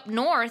dig up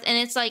north, and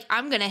it's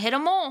I'm going to hit a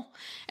mole.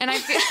 And I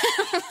feel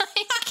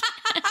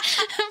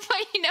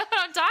but you know what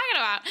I'm talking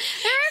about.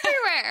 They're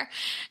everywhere.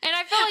 And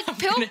I feel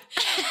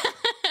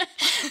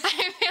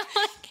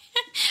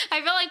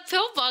I feel like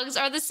pill bugs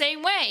are the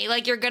same way.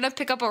 You're going to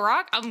pick up a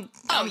rock, I'm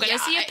going to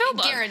see a pill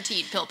bug.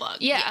 Guaranteed pill bug.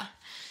 Yeah.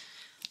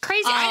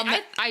 Crazy.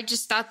 I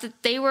just thought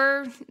that they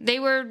were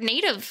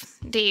native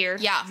to here.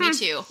 Yeah, me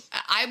too.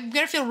 I'm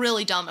going to feel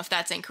really dumb if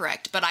that's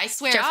incorrect, but I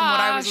swear from what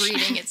I was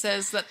reading, it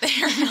says that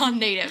they are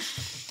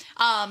non-native.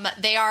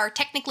 They are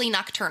technically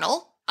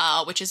nocturnal,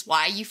 which is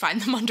why you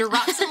find them under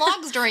rocks and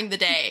logs during the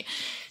day.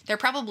 They're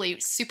probably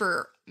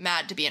super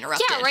mad to be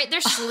interrupted. Yeah, right?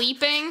 They're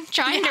sleeping,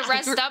 trying to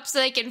rest up so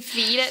they can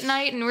feed at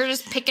night, and we're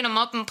just picking them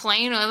up and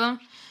playing with them.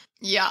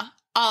 Yeah.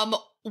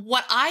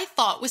 What I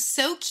thought was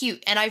so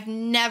cute, and I've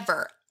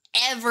never,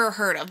 ever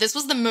heard of, this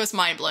was the most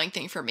mind-blowing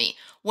thing for me.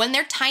 When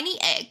they're tiny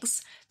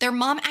eggs, their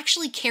mom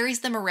actually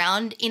carries them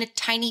around in a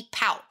tiny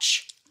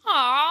pouch.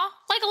 Aw,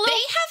 like a little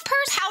They have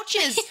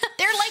pouches.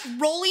 They're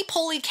like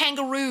roly-poly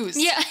kangaroos.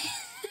 Yeah.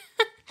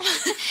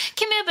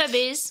 Come here,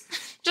 babies.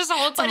 Just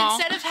hold them all.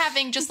 But instead of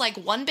having just like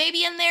one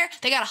baby in there,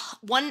 they got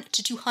 1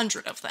 to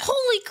 200 of them.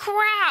 Holy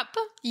crap.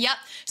 Yep.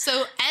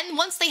 So, and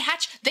once they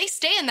hatch, they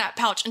stay in that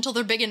pouch until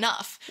they're big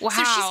enough. Wow.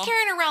 So she's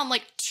carrying around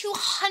like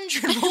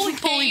 200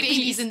 roly-poly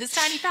babies in this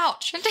tiny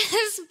pouch.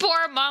 This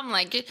poor mom,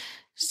 like,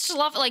 just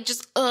like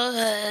dragging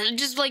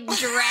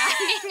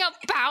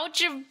a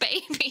pouch of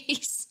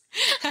babies.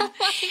 And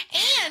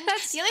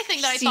the other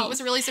thing that I thought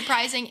was really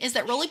surprising is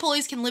that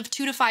roly-polies can live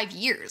 2 to 5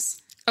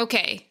 years.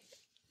 Okay.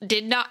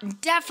 Did not know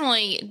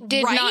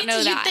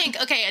that. You'd think,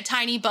 okay, a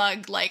tiny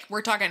bug, like,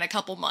 we're talking a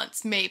couple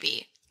months,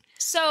 maybe.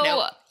 So,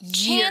 no,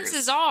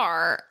 chances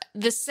are,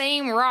 the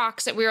same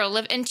rocks that we were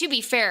living... And to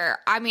be fair,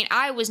 I mean,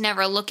 I was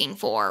never looking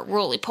for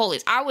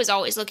roly-polies. I was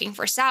always looking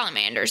for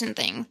salamanders and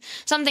things.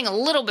 Something a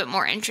little bit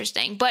more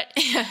interesting. But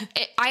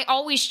I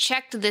always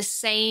checked the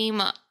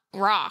same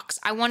rocks.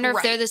 I wonder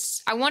if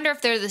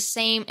they're the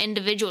same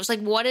individuals.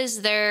 Like, what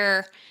is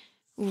their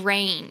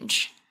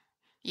range?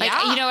 Like,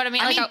 yeah. You know what I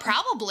mean? I mean,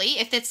 probably.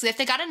 If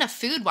they got enough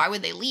food, why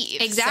would they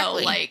leave?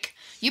 Exactly. So, like,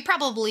 you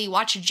probably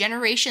watch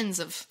generations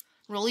of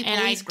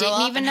roly-polies grow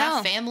up and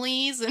have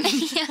families. And yeah.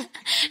 And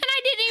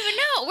I didn't even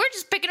know. We're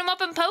just picking them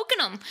up and poking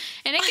them.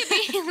 And it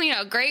could be,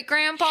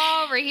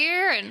 great-grandpa over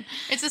here. And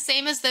it's the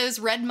same as those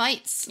red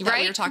mites that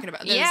we were talking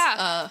about.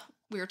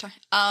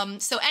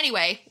 So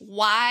anyway,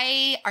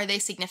 why are they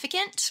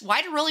significant?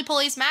 Why do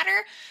roly-polies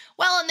matter?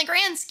 Well, in the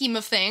grand scheme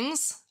of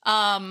things,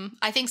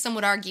 I think some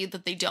would argue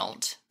that they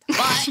don't.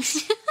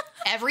 But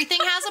everything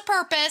has a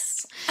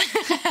purpose.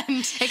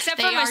 Except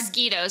for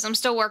mosquitoes. I'm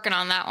still working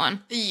on that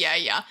one.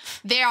 Yeah.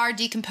 They are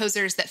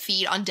decomposers that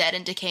feed on dead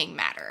and decaying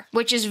matter.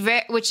 Which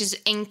is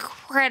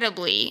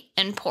incredibly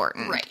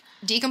important. Right.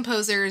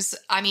 Decomposers,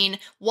 I mean,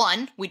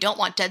 1, we don't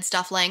want dead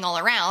stuff laying all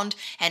around,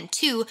 and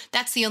 2,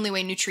 that's the only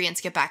way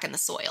nutrients get back in the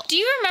soil. Do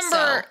you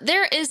remember,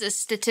 there is a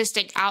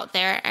statistic out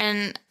there,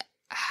 and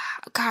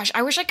gosh,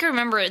 I wish I could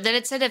remember it, that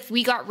it said if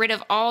we got rid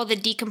of all the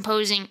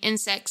decomposing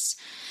insects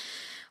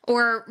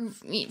or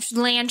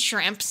land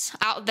shrimps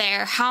out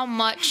there, how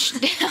much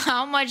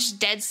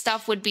dead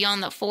stuff would be on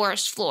the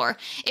forest floor?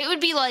 It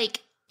would be like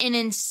an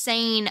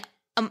insane,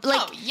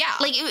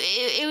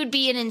 it would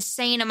be an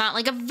insane amount.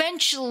 Like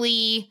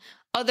eventually,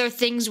 other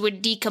things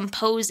would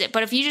decompose it,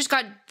 but if you just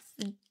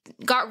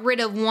got rid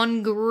of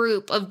one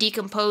group of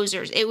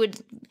decomposers, it would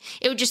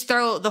just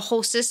throw the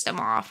whole system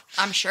off.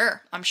 I'm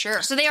sure.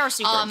 So they are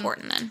super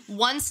important then.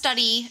 One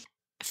study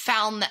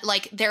found that,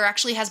 like, there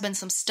actually has been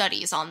some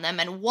studies on them,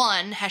 and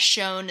one has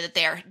shown that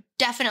they are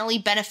definitely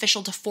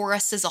beneficial to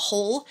forests as a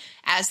whole,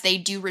 as they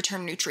do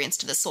return nutrients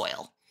to the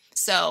soil.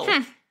 So,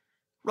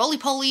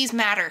 roly-polies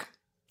matter.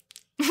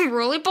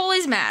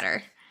 Roly-polies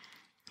matter.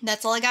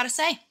 That's all I gotta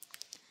say.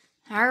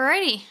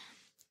 Alrighty.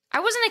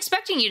 I wasn't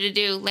expecting you to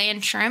do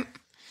land shrimp,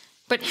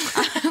 but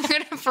I'm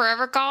gonna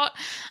forever call it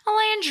a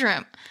land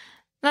shrimp.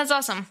 That's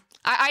awesome.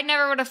 I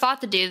never would have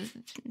thought to do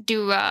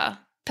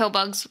pill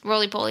bugs,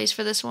 roly-polies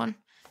for this one.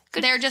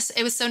 Good.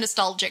 It was so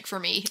nostalgic for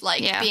me,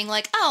 being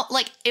like, oh,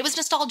 like, it was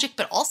nostalgic,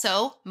 but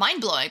also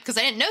mind-blowing, because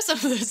I didn't know some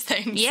of those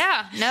things.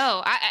 Yeah,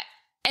 no.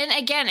 And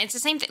again, it's the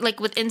same thing, like,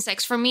 with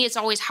insects. For me, it's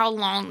always how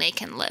long they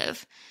can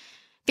live.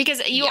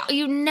 Because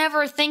you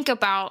never think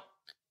about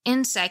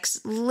insects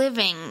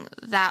living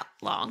that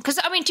long. Because,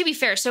 I mean, to be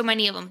fair, so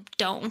many of them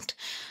don't.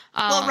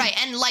 Well, right,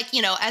 and,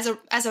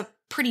 as a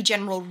pretty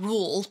general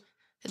rule,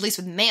 at least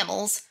with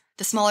mammals,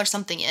 the smaller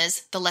something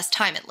is, the less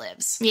time it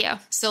lives. Yeah.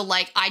 So,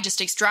 I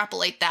just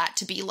extrapolate that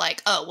to be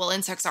like, oh, well,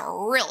 insects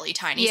are really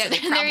tiny, so they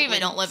probably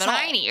don't live at all.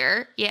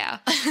 Tinier, yeah.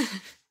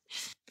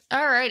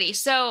 Alrighty,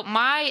 so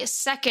my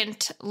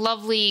second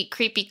lovely,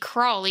 creepy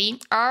crawly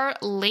are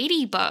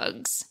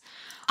ladybugs.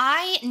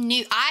 I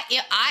knew.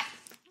 Yep.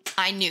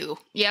 I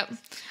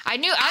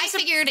knew. I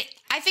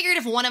figured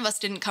if one of us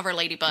didn't cover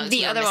ladybugs,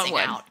 the other one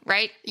would, out.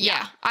 Right?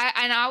 Yeah.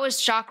 I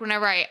was shocked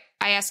whenever I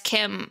asked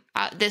Kim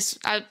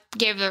I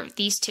gave her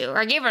these two. Or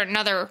I gave her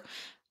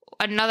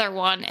another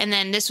one, and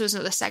then this was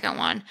the second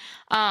one.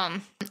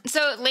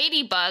 So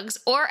ladybugs,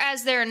 or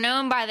as they're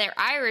known by their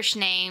Irish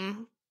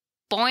name,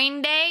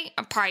 Boinde.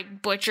 I'm probably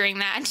butchering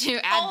that to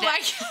add my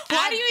God.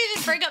 Why do you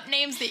even bring up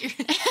names that you're...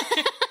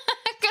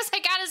 Because I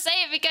gotta say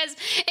it, because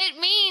it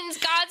means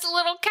God's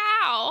little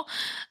cow.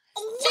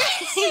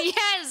 What?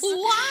 Yes.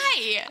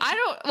 Why? I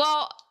don't...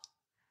 Well...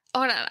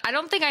 Hold on. I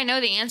don't think I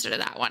know the answer to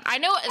that one. I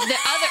know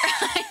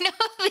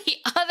the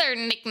other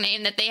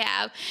nickname that they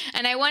have,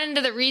 and I went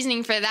into the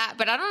reasoning for that,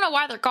 but I don't know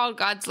why they're called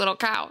God's little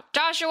cow.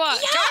 Joshua.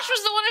 Yeah. Josh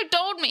was the one who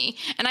told me,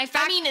 and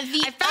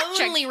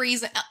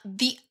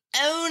the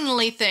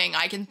only thing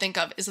I can think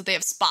of is that they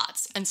have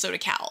spots, and so do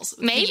cows.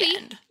 Maybe.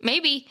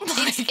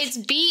 It's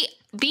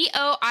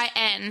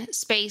BOIN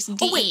space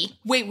DE.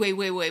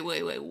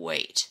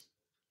 Wait.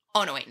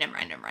 Oh, no, wait, never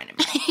mind.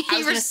 I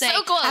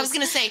was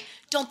going to say,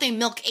 don't they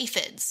milk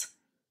aphids?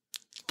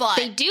 But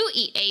they do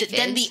eat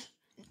aphids.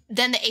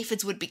 Then the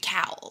aphids would be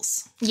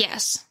cows.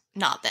 Yes.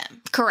 Not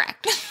them.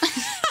 Correct.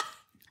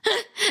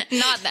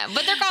 Not them,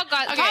 but they're called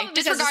God. Okay,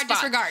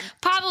 disregard.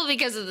 Probably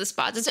because of the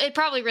spots. It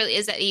probably really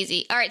is that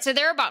easy. All right, so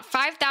there are about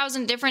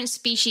 5,000 different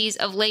species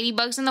of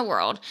ladybugs in the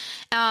world,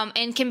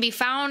 and can be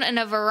found in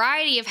a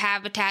variety of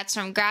habitats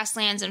from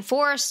grasslands and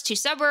forests to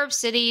suburbs,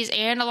 cities,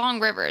 and along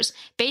rivers.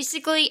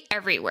 Basically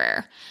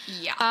everywhere.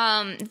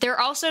 Yeah.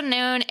 They're also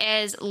known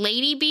as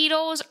lady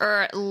beetles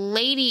or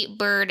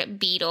ladybird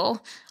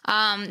beetle.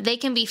 They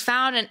can be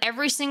found in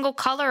every single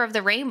color of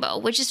the rainbow,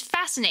 which is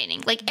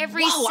fascinating. Like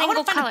every single color. I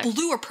want to find a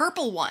blue or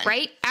purple one.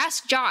 Right?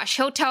 Ask Josh.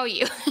 He'll tell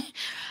you.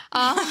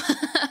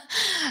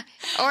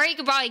 Or he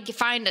could probably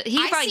find it. He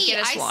could probably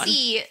get us one.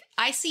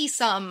 I see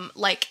some,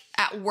 like,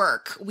 at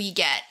work, we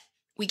get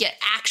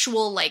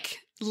actual,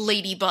 like,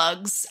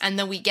 ladybugs, and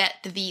then we get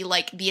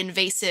the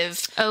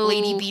invasive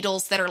lady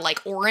beetles that are,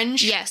 like,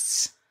 orange.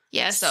 Yes.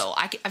 So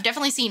I've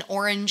definitely seen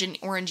orange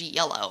and orangey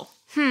yellow.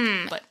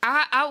 But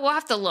I will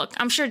have to look.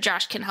 I'm sure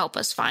Josh can help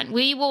us find.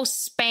 We will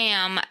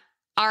spam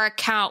our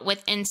account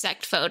with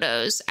insect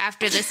photos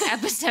after this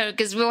episode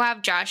because we'll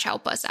have Josh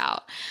help us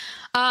out.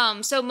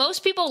 So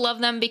most people love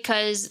them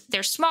because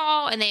they're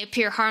small and they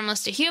appear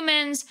harmless to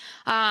humans.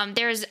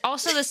 There's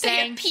also the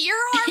saying... They appear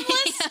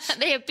harmless? Yeah,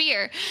 they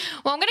appear.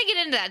 Well, I'm going to get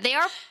into that. They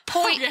are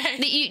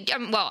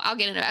I'll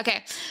get into it.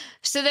 Okay.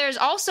 So there's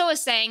also a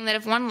saying that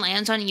if one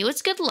lands on you,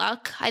 it's good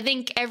luck. I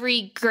think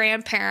every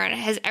grandparent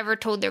has ever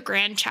told their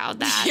grandchild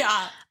that.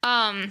 Yeah.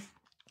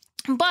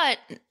 But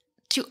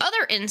to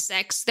other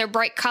insects, their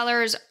bright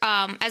colors,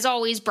 as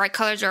always, bright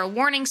colors are a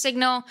warning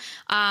signal.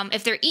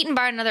 If they're eaten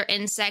by another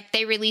insect,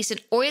 they release an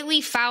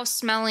oily,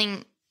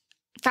 foul-tasting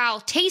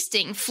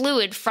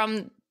fluid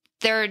from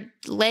their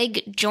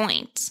leg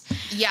joints.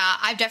 Yeah,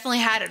 I've definitely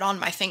had it on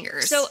my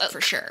fingers,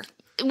 for sure.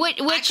 Which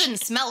I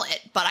couldn't smell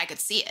it, but I could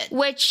see it.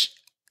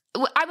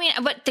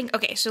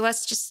 So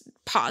let's just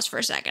pause for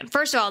a second.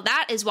 First of all,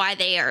 that is why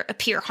they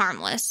appear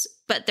harmless,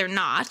 but they're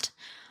not.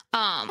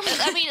 At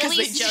least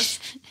they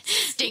just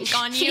stink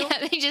on you.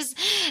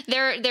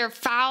 Yeah, they're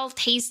foul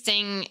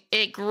tasting,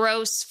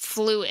 gross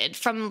fluid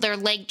from their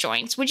leg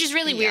joints, which is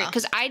really weird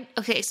because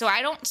so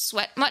I don't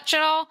sweat much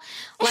at all.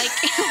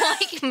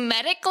 Like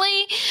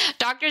medically,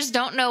 doctors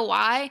don't know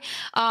why.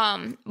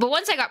 But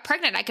once I got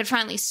pregnant, I could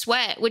finally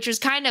sweat, which was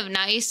kind of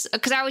nice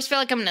because I always feel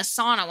like I'm in a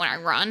sauna when I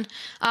run.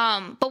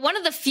 But one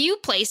of the few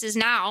places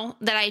now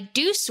that I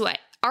do sweat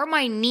are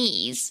my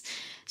knees.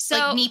 So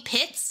like knee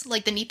pits,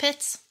 like the knee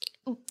pits.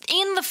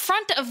 In the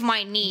front of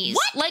my knees.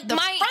 What? Like the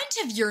front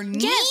of your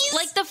knees?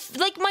 Yes,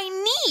 like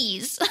my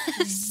knees.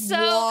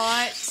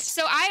 What?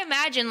 So I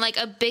imagine like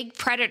a big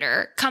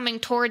predator coming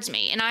towards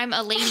me and I'm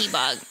a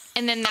ladybug.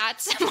 And then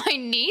that's my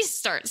knees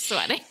start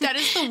sweating. That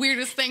is the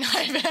weirdest thing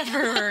I've ever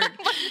heard.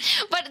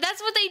 but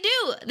that's what they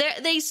do.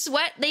 They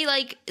sweat. They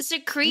like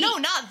secrete. No,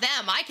 not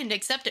them. I can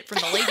accept it from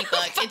the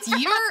ladybug. It's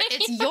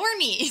your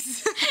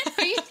knees.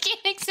 You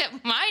can't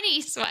accept my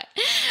knee sweat.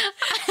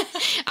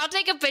 I'll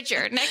take a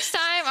picture next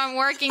time I'm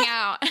working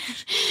out.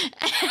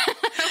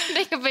 I'll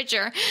take a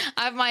picture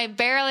of my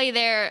barely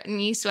there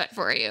knee sweat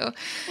for you.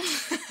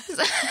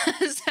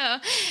 So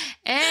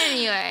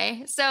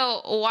anyway,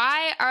 so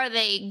why are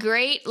they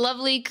great,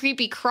 lovely,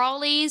 creepy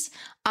crawlies?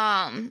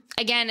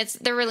 Again,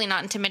 they're really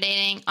not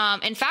intimidating.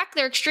 In fact,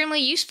 they're extremely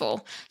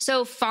useful.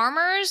 So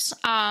farmers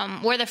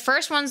were the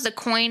first ones to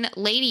coin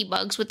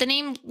ladybugs with the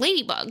name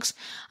ladybugs.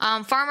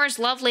 Farmers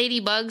love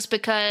ladybugs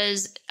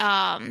because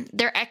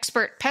they're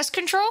expert pest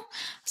control.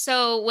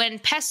 So when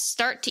pests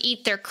start to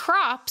eat their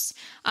crops,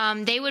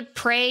 they would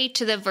pray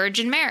to the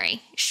Virgin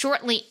Mary.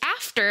 Shortly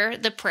after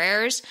the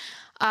prayers,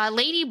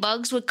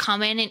 ladybugs would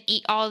come in and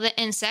eat all the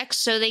insects,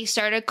 so they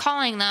started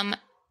calling them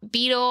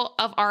Beetle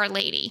of Our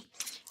Lady.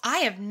 I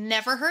have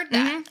never heard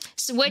that. Mm-hmm.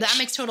 So that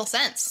makes total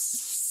sense.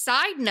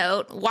 Side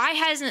note, why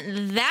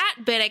hasn't that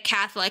been a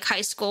Catholic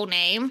high school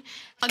name?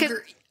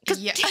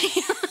 Yeah.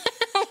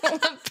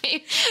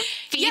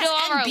 Beetle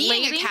of Our being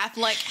Lady? A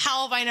Catholic,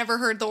 how have I never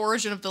heard the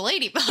origin of the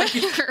ladybug?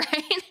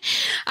 Right?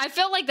 I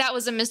feel like that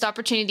was a missed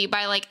opportunity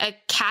by like a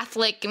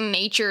Catholic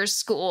nature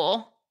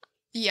school.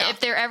 Yeah. If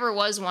there ever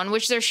was one,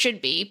 which there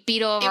should be.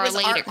 Beetle of Our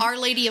Lady. Our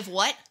Lady of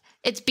what?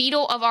 It's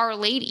Beetle of Our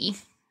Lady.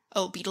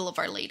 Oh, Beetle of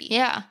Our Lady.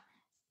 Yeah.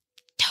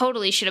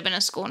 Totally should have been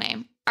a school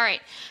name. All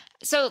right.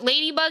 So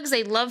ladybugs,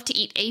 they love to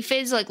eat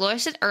aphids, like Laura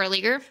said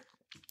earlier,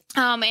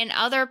 and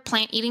other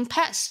plant-eating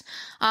pests.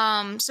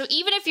 So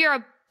even if you're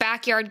a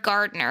backyard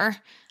gardener,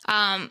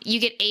 you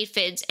get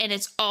aphids and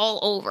it's all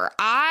over.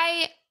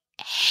 I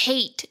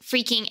hate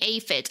freaking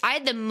aphids. I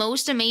had the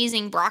most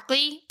amazing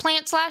broccoli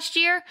plants last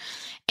year,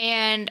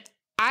 and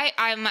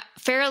I'm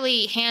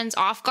fairly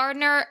hands-off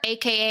gardener,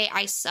 aka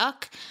I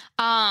suck.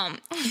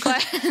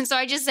 But so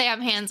I just say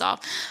I'm hands-off.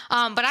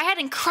 But I had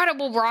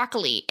incredible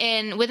broccoli,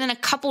 and within a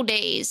couple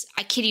days,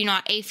 I kid you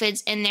not,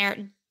 aphids in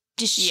there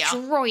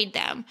destroyed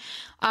them.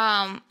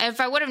 If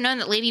I would have known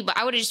that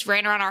I would have just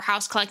ran around our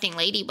house collecting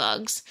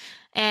ladybugs.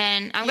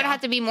 And I'm going to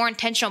have to be more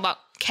intentional about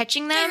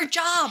catching them. Your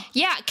job.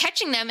 Yeah,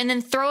 catching them and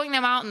then throwing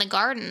them out in the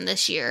garden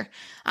this year.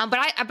 But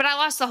I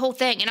lost the whole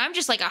thing, and I'm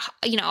just like a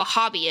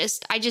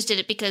hobbyist. I just did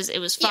it because it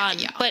was fun.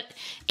 Yeah. But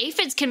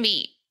aphids can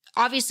be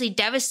obviously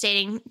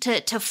devastating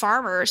to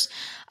farmers.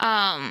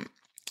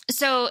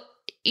 So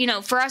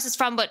for us it's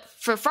fun, but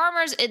for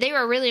farmers they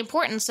were really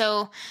important.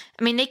 So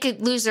I mean, they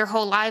could lose their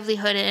whole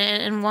livelihood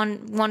in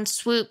one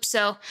swoop.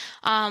 So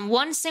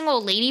one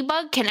single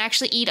ladybug can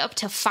actually eat up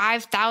to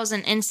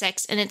 5,000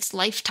 insects in its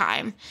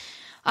lifetime.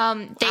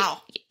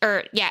 Wow.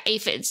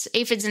 Aphids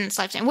in its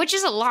lifetime, which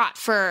is a lot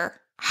for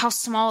how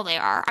small they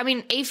are. I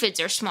mean, aphids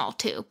are small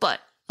too, but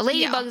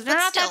ladybugs, they're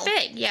not that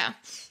big. Yeah.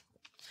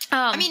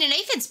 I mean, an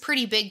aphid's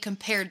pretty big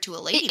compared to a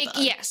ladybug.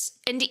 Yes,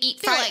 and to eat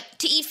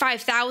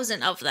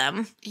 5,000 of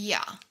them.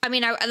 Yeah. I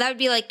mean, that would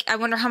be like, I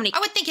wonder how many. I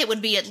would think it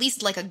would be at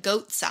least like a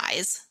goat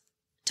size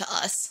to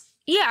us.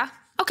 Yeah.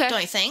 Okay.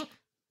 Don't you think?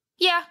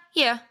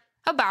 Yeah.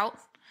 About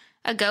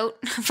a goat.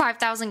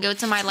 5,000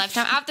 goats in my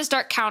lifetime. I have to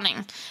start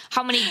counting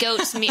how many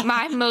goats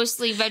my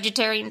mostly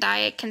vegetarian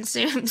diet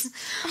consumes.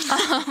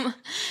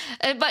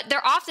 But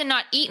they're often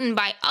not eaten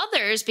by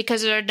others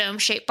because of their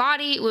dome-shaped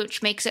body,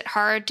 which makes it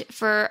hard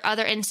for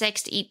other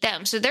insects to eat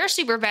them. So they're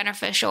super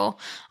beneficial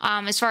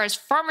as far as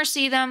farmers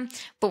see them,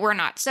 but we're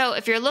not. So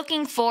if you're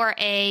looking for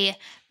a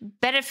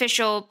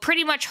beneficial,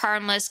 pretty much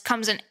harmless,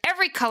 comes in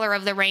every color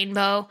of the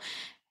rainbow,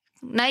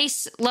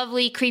 nice,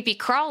 lovely, creepy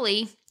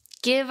crawly,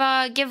 give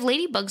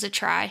ladybugs a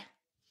try.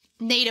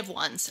 Native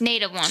ones.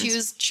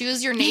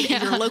 Choose your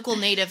native, your local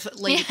native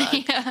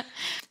ladybug.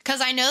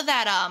 Because I know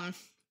that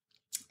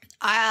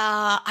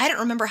I don't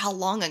remember how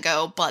long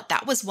ago, but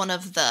that was one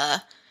of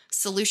the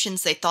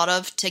solutions they thought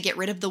of to get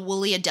rid of the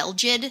woolly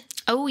adelgid.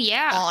 Oh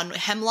yeah, on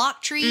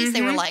hemlock trees. Mm-hmm.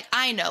 They were like,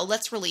 I know,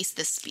 let's release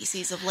this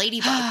species of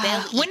ladybug.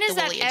 They'll eat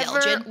the woolly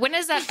adelgid. When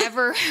has that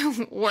ever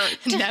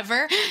worked?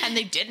 Never, and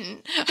they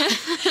didn't.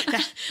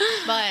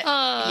 But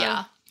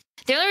yeah.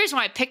 The only reason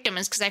why I picked them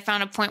is because I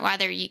found a point why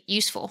they're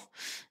useful.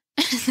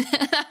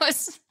 That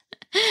was...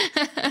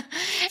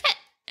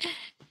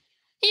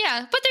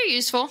 Yeah, but they're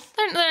useful.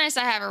 They're nice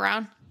to have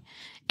around.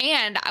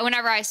 And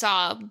whenever I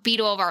saw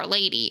Beetle of Our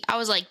Lady, I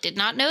was like, did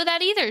not know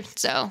that either.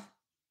 So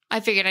I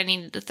figured I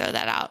needed to throw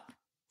that out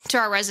to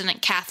our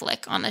resident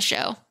Catholic on the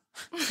show.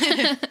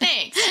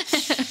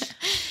 Thanks.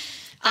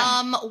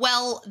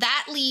 Well,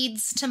 that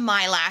leads to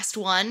my last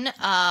one,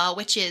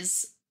 which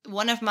is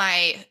one of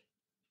my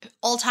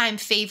all-time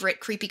favorite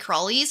creepy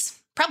crawlies.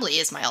 Probably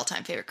is my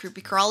all-time favorite creepy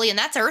crawly, and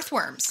that's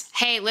earthworms.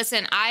 Hey,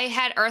 listen, I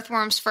had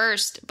earthworms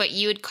first, but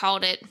you had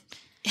called it.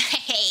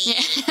 Hey.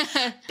 Because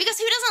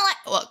who doesn't like...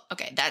 Well,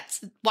 okay,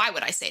 why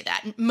would I say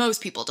that? Most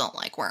people don't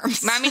like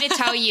worms. I'm going to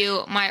tell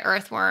you my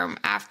earthworm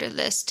after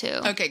this, too.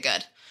 Okay,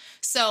 good.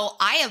 So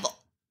I have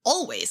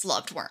always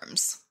loved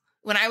worms.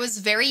 When I was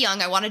very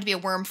young, I wanted to be a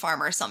worm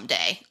farmer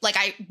someday. Like,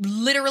 I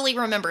literally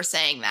remember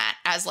saying that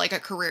as, like, a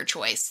career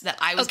choice, that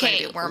I was going to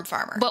be a worm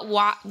farmer. But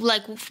what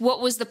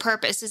was the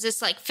purpose? Is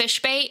this, like,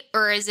 fish bait,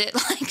 or is it,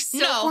 like,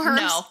 silkworms?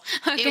 No.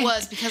 Okay. It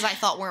was because I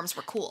thought worms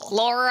were cool.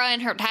 Laura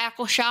and her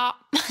tackle shop?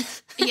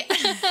 Yeah.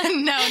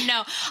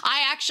 No.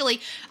 I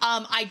actually,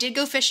 I did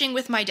go fishing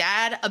with my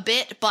dad a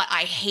bit, but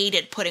I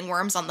hated putting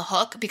worms on the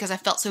hook because I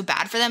felt so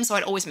bad for them, so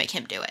I'd always make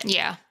him do it.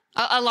 Yeah.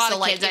 A lot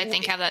of kids, I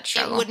think, have that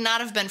struggle. It would not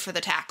have been for the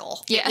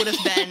tackle. Yeah. It would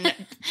have been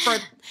for,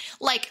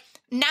 like,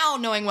 now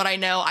knowing what I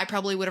know, I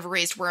probably would have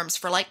raised worms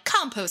for, like,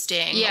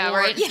 composting or,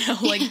 right.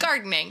 Like,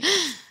 gardening.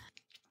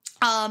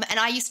 And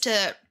I used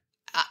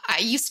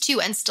to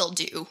and still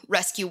do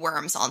rescue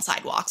worms on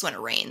sidewalks when it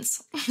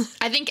rains.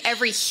 I think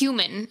every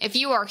human, if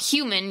you are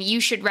human,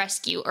 you should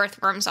rescue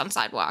earthworms on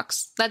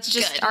sidewalks. That's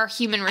just our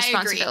human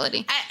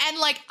responsibility. And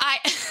like,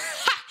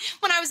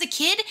 when I was a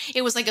kid,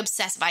 it was like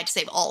obsessive. I had to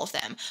save all of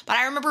them. But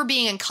I remember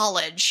being in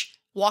college,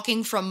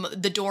 walking from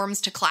the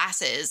dorms to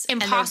classes.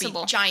 Impossible. And there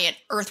would be giant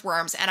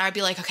earthworms. And I'd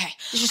be like, okay,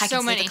 I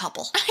can save a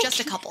couple. Just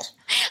a couple.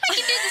 I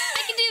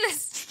can do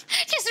this.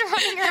 Just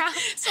running around.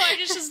 So I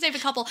just save a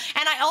couple.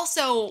 And I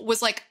also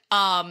was like,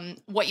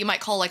 what you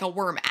might call like a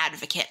worm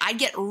advocate. I'd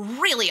get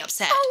really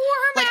upset. A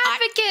worm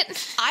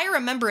advocate. I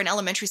remember in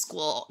elementary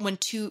school when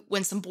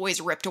some boys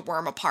ripped a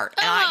worm apart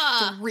and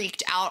I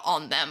freaked out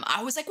on them.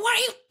 I was like, what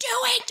are you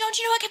doing? Don't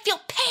you know I can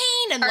feel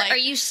pain? And are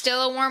you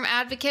still a worm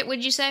advocate,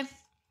 would you say?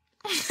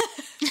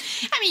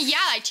 I mean, yeah,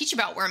 I teach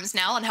about worms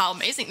now and how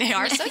amazing they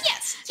are. So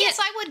yes,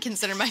 I would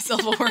consider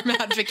myself a worm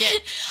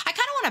advocate. I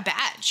kind of want a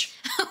badge.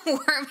 A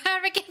worm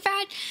advocate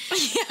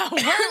badge? Yeah,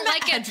 worm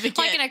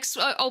advocate.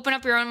 Open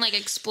up your own like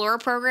explorer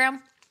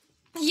program.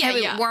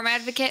 Yeah. Worm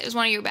advocate is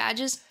one of your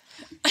badges.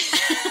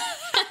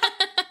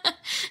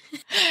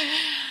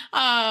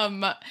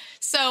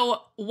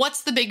 So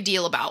what's the big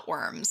deal about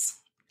worms?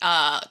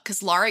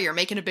 Because Laura, you're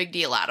making a big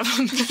deal out of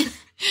them.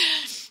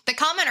 The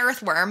common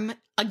earthworm,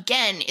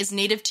 again, is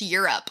native to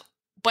Europe,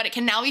 but it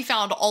can now be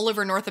found all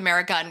over North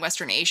America and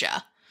Western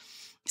Asia.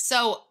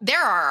 So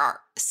there are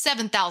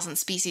 7,000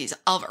 species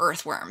of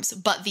earthworms,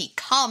 but the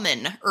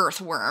common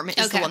earthworm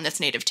is the one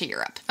that's native to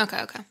Europe.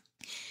 Okay.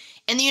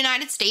 In the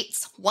United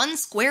States, 1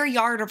 square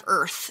yard of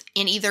earth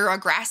in either a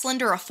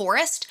grassland or a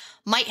forest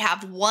might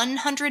have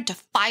 100 to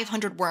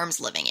 500 worms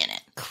living in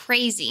it.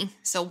 Crazy.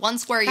 So 1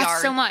 square That's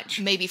yard, so much.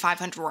 Maybe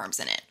 500 worms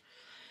in it.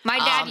 My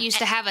dad used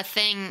to have a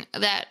thing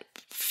that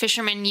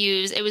fishermen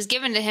use. It was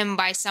given to him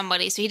by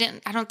somebody, so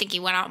I don't think he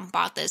went out and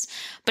bought this,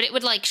 but it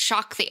would like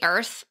shock the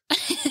earth.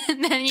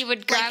 And then you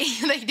would grab.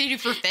 Like they do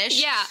for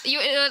fish? Yeah.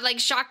 It would like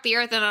shock the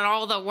earth, and then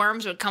all the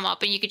worms would come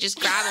up, and you could just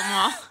grab them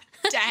all.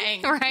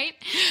 Dang. Right?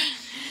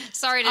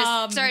 Sorry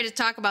to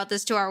talk about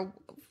this to our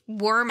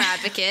worm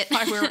advocate.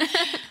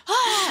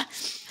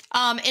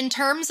 In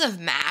terms of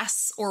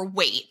mass or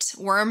weight,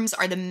 worms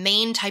are the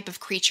main type of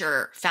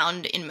creature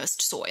found in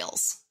most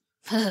soils.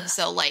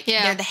 So,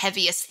 they're the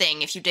heaviest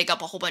thing. If you dig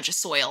up a whole bunch of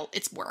soil,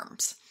 it's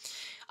worms.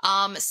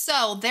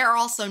 So they're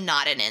also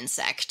not an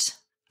insect.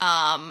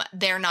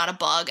 They're not a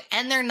bug,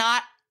 and they're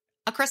not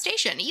a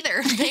crustacean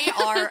either. They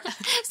are...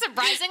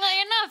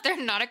 Surprisingly enough, they're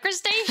not a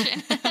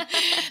crustacean.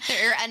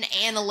 They're an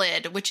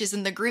annelid, which is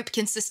in the group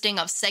consisting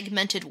of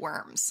segmented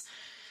worms.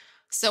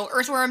 So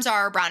earthworms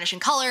are brownish in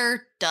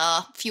color,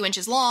 a few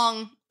inches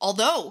long,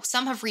 although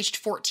some have reached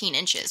 14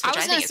 inches, which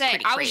I think is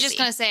pretty crazy. I was just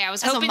going to say,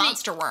 That's a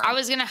monster worm. I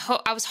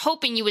was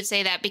hoping you would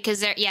say that because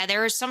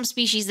there are some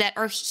species that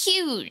are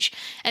huge,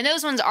 and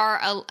those ones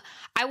are,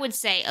 I would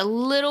say, a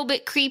little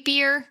bit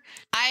creepier.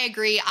 I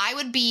agree. I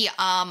would be,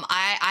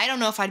 I don't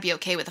know if I'd be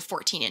okay with a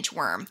 14-inch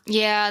worm.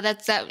 Yeah,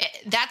 that's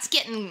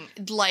getting,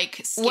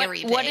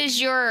 scary big. What is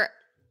your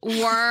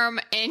worm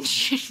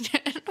inch?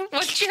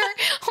 What's your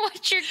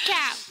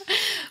cap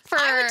for?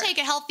 I would take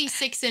a healthy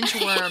 6-inch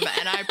worm,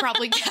 and I'd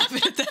probably cap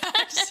it at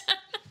that.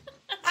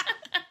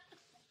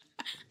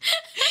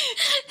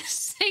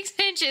 6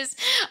 inches.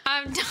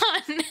 I'm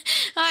done.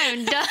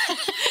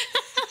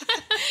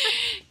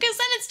 Because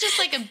then it's just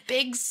like a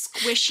big,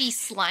 squishy,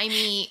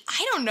 slimy,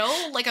 I don't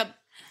know, like a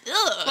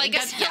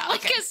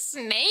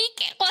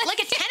snake? Like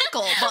a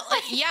tentacle, but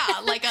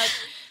like a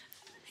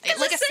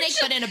snake,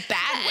 but in a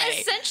bad way.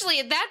 Essentially,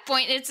 at that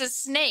point, it's a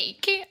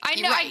snake. I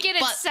know, right, I get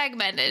it's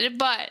segmented,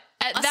 but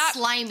a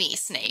slimy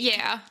snake.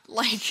 Yeah.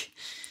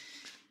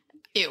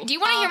 Ew. Do you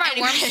want to hear my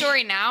worm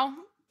story now?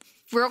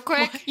 Real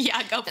quick?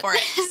 Yeah, go for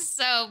it.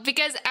 So,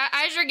 because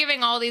as you're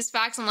giving all these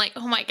facts, I'm like,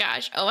 oh my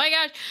gosh.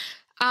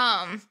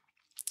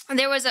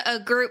 There was a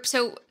group,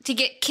 so to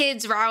get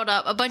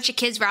a bunch of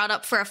kids riled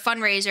up for a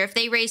fundraiser, if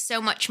they raise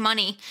so much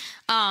money,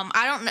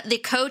 I don't know, the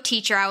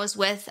co-teacher I was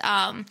with,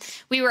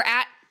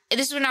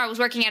 this is when I was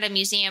working at a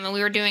museum and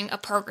we were doing a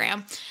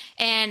program,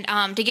 and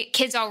to get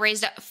kids all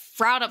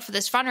riled up for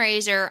this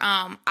fundraiser,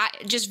 I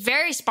just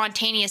very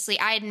spontaneously,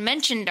 I had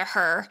mentioned to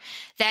her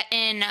that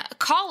in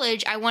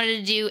college I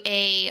wanted to do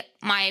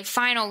my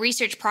final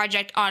research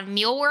project on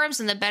mealworms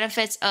and the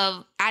benefits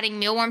of adding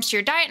mealworms to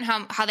your diet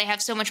and how they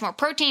have so much more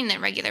protein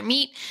than regular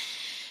meat.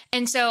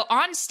 And so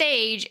on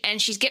stage,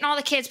 and she's getting all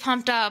the kids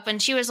pumped up,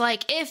 and she was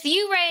like, if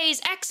you raise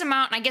X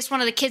amount, and I guess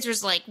one of the kids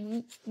was like,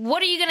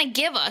 what are you going to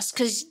give us?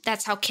 Because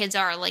that's how kids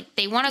are. Like,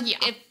 they want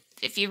to,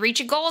 if you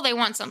reach a goal, they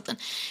want something.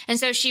 And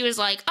so she was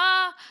like,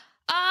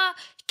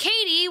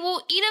 Katy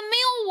will eat a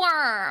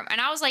mealworm.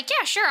 And I was like,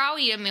 yeah, sure, I'll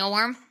eat a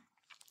mealworm.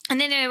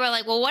 And then they were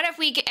like, well, what if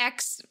we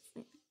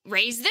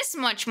raise this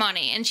much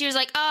money? And she was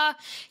like,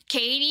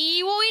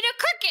 Katy will eat a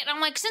cricket. I'm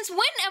like, since when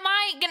am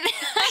I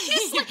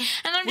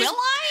gonna Will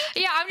I?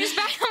 Yeah, I'm just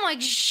back. I'm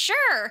like,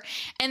 sure.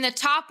 And the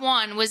top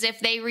one was if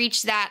they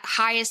reached that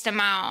highest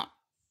amount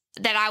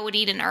that I would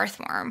eat an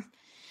earthworm.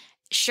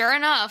 Sure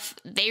enough,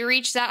 they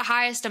reached that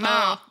highest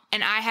amount,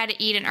 and I had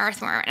to eat an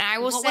earthworm. And I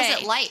will say, what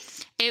was it like?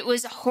 It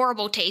was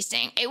horrible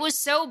tasting. It was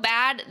so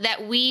bad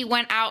that we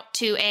went out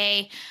to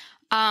a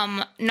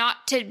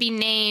not to be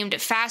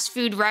named fast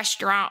food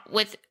restaurant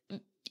with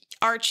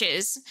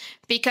arches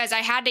because I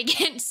had to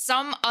get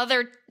some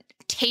other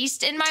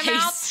taste in my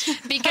mouth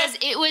because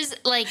it was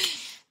like,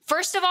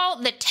 first of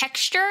all, the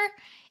texture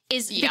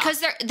is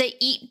because they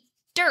eat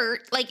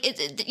dirt, like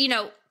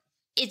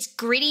it's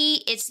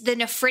gritty. It's the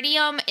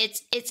nephridium.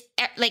 It's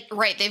like,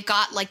 right. They've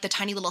got like the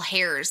tiny little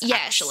hairs,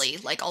 actually,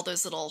 like all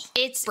those little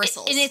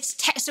bristles. And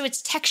so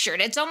it's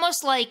textured. It's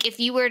almost like if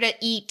you were to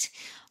eat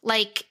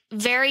like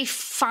very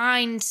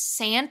fine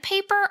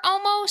sandpaper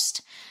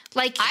almost.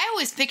 Like, I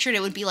always pictured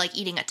it would be like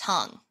eating a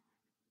tongue.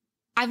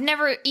 I've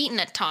never eaten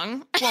a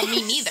tongue. Well,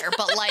 me neither,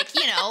 but like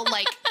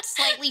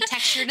slightly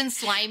textured and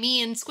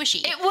slimy and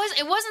squishy.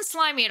 It wasn't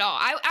slimy at all.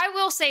 I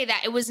will say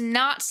that it was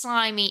not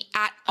slimy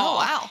at all. Oh,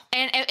 wow.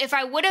 And if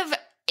I would have,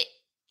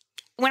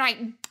 when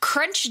I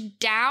crunched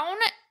down,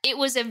 it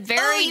was a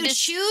very... you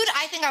chewed?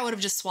 I think I would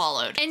have just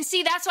swallowed. And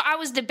see, that's what I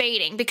was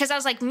debating because I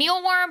was like,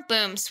 mealworm,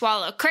 boom,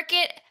 swallow.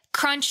 Cricket,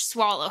 crunch,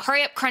 swallow,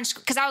 hurry up, crunch,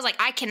 because I was like,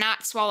 I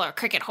cannot swallow a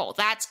cricket whole.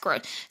 That's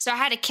gross. So I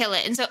had to kill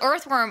it. And so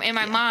earthworm in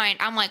my mind,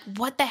 I'm like,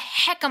 what the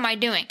heck am I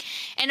doing?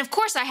 And of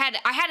course I had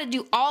to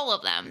do all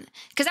of them,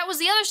 because that was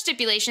the other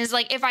stipulation, is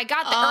like, if I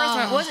got the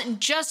earthworm, it wasn't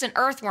just an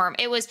earthworm.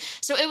 It was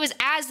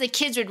as the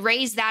kids would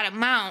raise that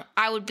amount,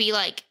 I would be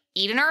like,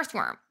 eat an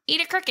earthworm,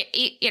 eat a cricket,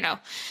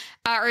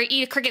 or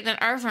eat a cricket then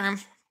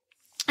earthworm.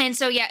 And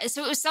so,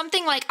 so it was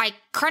something like I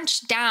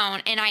crunched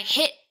down and I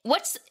hit,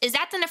 is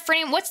that the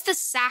nephridium? What's the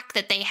sac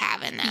that they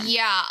have in them?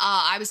 Yeah,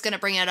 I was going to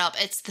bring it up.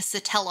 It's the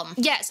satellum.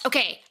 Yes,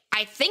 okay.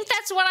 I think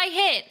that's what I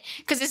hit.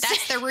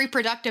 That's their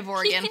reproductive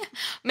organ. Yeah,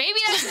 maybe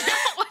that's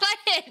not what I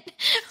hit,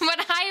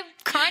 but I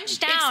crunched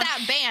down.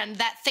 It's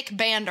that thick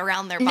band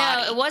around their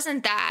body. No, it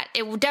wasn't that.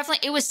 It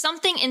was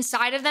something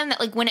inside of them that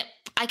like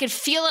I could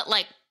feel it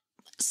like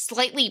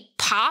slightly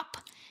pop.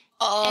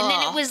 And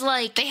then it was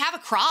like. They have a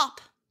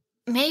crop.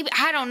 Maybe,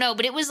 I don't know,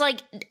 but it was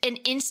like an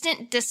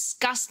instant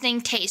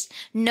disgusting taste.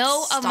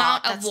 No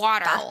amount of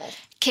water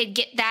could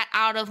get that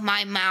out of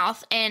my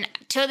mouth. And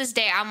to this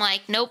day, I'm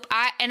like, nope.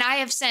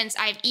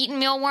 I've eaten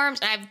mealworms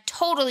and I've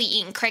totally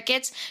eaten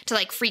crickets to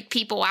like freak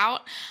people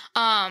out.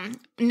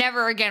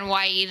 Never again,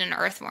 why eat an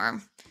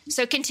earthworm?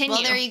 So continue.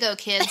 Well, there you go,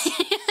 kids.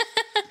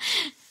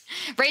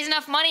 Raise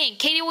enough money and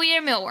Katie will eat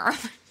a mealworm.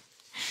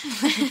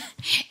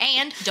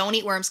 And don't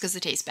eat worms because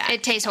it tastes bad.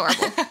 It tastes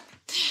horrible.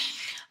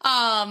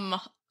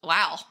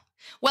 Wow.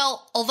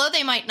 Well, although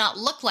they might not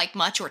look like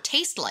much or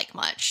taste like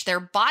much, their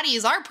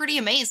bodies are pretty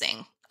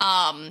amazing.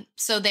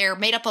 So they're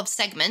made up of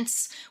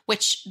segments,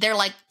 which they're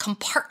like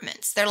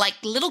compartments. They're like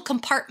little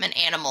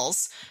compartment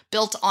animals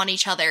built on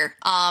each other.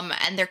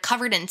 And they're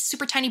covered in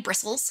super tiny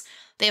bristles.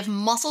 They have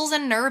muscles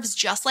and nerves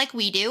just like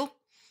we do.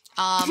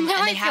 Now and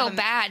they I feel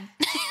bad.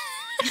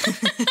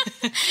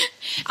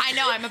 I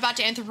know, I'm about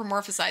to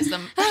anthropomorphize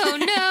them. Oh,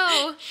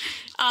 no.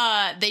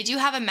 They do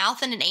have a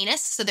mouth and an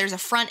anus, so there's a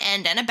front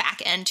end and a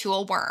back end to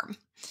a worm.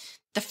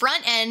 The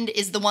front end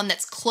is the one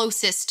that's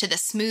closest to the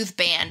smooth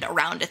band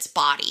around its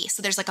body.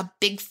 So there's like a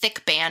big,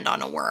 thick band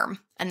on a worm,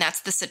 and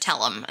that's the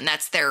satellum, and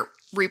that's their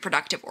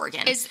reproductive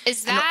organ. Is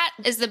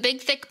the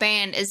big, thick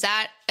band, is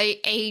that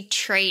a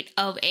trait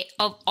of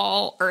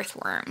all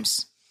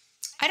earthworms?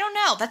 I don't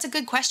know. That's a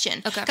good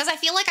question. Okay. Because I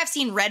feel like I've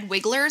seen red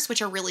wigglers,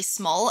 which are really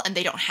small, and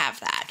they don't have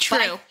that. True.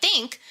 But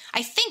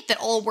I think that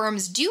all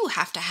worms do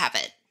have to have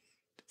it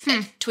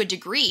to a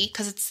degree,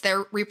 because it's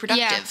their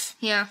reproductive.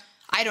 Yeah.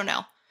 I don't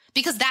know.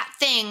 Because that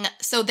thing,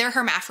 so they're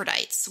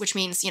hermaphrodites, which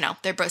means,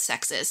 they're both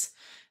sexes.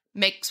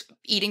 Makes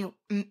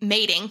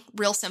mating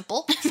real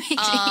simple.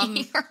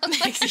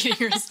 Makes eating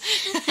real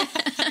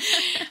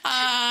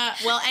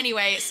well,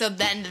 anyway, so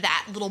then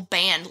that little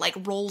band like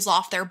rolls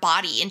off their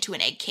body into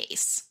an egg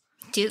case.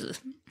 Dude.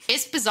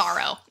 It's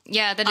bizarro.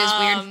 Yeah, that is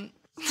weird.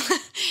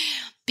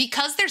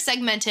 Because they're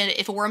segmented,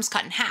 if a worm's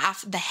cut in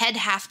half, the head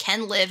half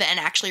can live and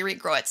actually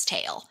regrow its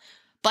tail.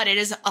 But it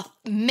is a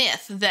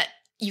myth that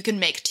you can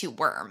make two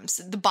worms.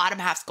 The bottom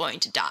half's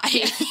going to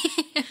die.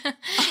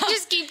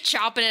 Just keep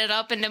chopping it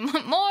up into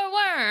more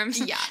worms.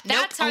 Yeah.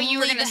 That's how you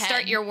were going to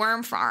start your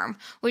worm farm.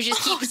 We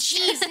just keep... Oh,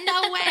 jeez,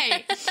 no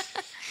way.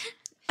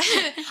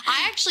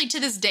 I actually, to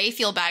this day,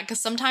 feel bad because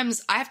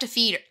sometimes I have to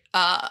feed...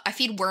 I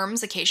feed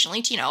worms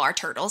occasionally to, our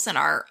turtles and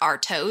our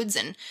toads.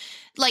 And,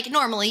 like,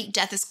 normally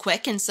death is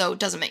quick, and so it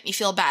doesn't make me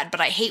feel bad.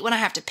 But I hate when I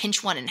have to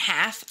pinch one in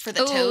half for the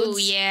toads. Oh,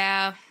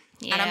 yeah.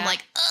 And I'm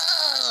like,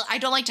 ugh, I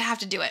don't like to have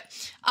to do it.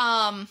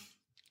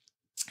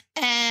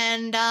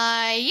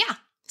 Yeah.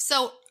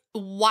 So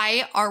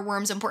why are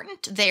worms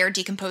important? They are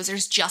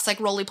decomposers just like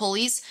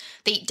roly-polies.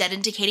 They eat dead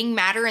and decaying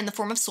matter in the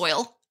form of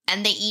soil,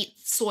 and they eat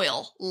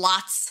soil.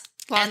 Lots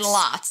and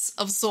lots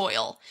of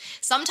soil.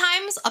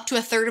 Sometimes up to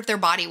a third of their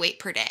body weight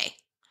per day.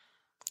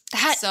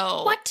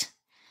 What?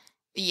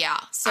 Yeah.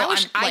 So I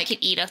wish I could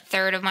eat a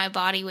third of my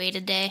body weight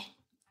a day.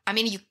 I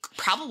mean, you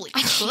probably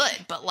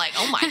could, but like,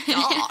 oh my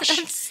gosh.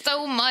 That's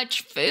so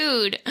much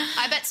food.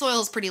 I bet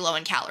soil is pretty low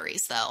in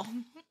calories, though.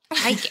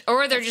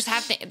 Or they're just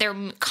they're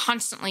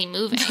constantly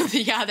moving.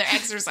 Yeah, they're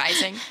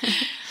exercising.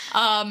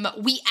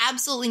 We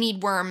absolutely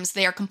need worms.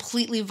 They are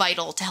completely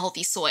vital to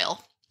healthy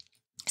soil.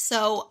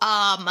 So,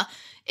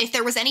 if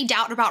there was any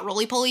doubt about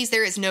roly-polies,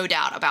 there is no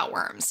doubt about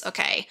worms,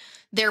 okay?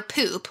 Their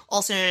poop,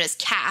 also known as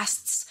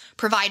casts,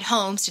 provide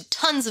homes to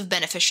tons of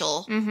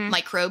beneficial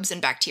microbes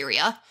and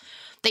bacteria.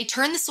 They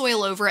turn the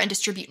soil over and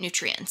distribute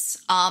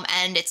nutrients.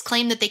 And it's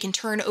claimed that they can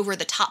turn over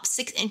the top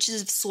 6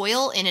 inches of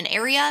soil in an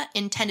area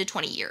in 10 to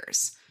 20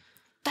 years.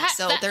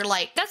 They're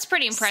like... That's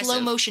pretty impressive.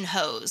 Slow motion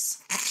hose.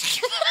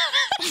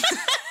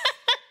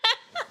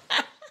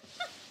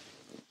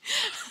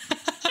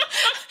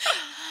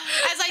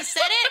 As I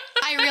said it,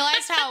 I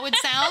realized how it would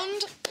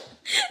sound.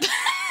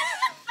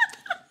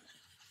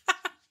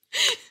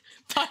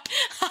 But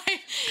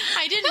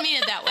I didn't mean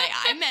it that way.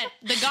 I meant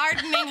the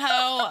gardening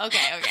hoe. Okay.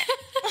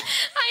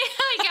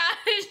 I got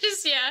it.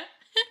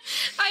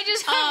 I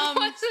just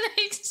wasn't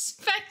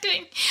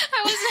expecting.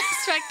 I wasn't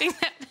expecting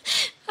that.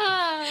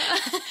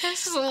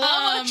 Slow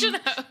motion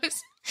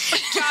hose.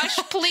 Josh,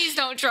 please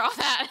don't draw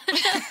that.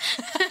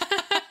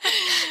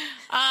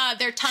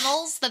 Their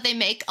tunnels that they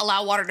make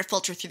allow water to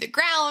filter through the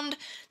ground.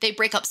 They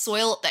break up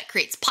soil that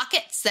creates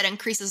pockets that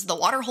increases the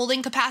water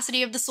holding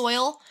capacity of the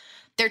soil.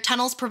 Their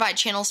tunnels provide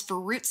channels for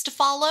roots to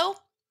follow.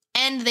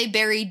 And they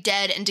bury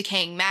dead and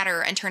decaying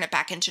matter and turn it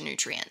back into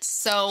nutrients.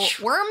 So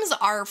worms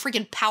are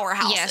freaking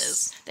powerhouses.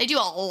 Yes. They do a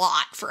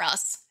lot for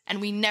us. And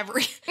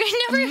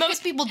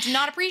most people do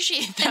not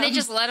appreciate them. And they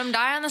just let them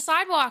die on the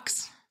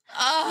sidewalks.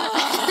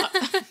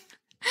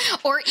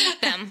 Or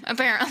eat them,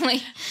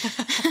 apparently.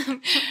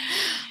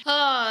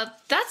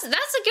 That's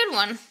a good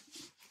one.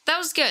 That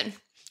was good.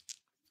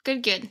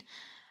 Good.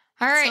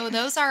 All right. So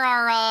those are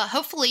our,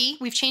 hopefully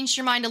we've changed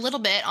your mind a little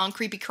bit on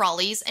creepy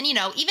crawlies. And,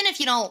 even if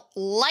you don't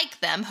like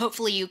them,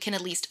 hopefully you can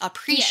at least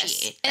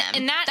appreciate them.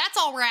 And that's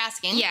all we're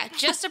asking. Yeah,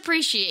 just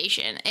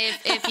appreciation.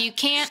 If you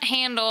can't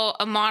handle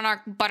a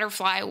monarch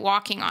butterfly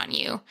walking on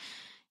you,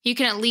 you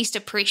can at least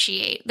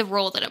appreciate the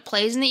role that it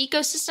plays in the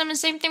ecosystem, and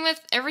same thing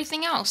with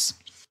everything else.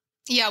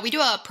 Yeah, we do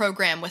a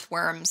program with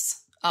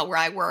worms where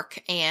I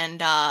work,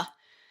 and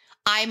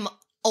I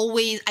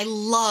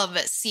love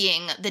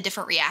seeing the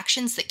different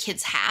reactions that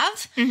kids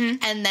have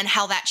and then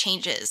how that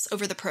changes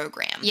over the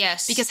program.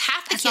 Yes. Because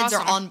half the kids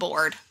are on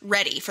board,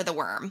 ready for the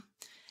worm.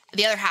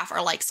 The other half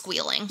are like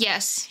squealing.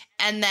 Yes.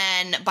 And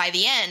then by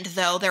the end,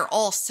 though, they're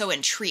all so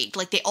intrigued.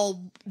 Like they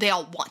all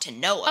want to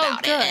know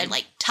about it and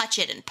like touch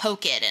it and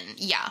poke it. And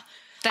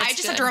I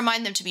just have to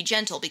remind them to be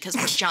gentle because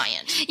we're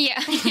giant.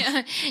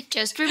 Yeah.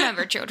 Just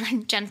remember,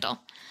 children, gentle.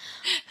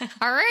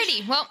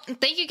 Alrighty. Well,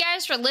 thank you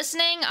guys for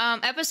listening.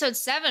 Episode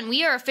 7,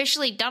 we are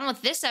officially done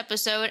with this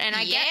episode, and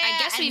I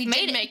guess we've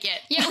made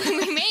it. Yeah,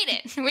 we made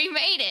it. We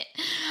made it.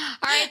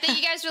 All right. Thank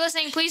you guys for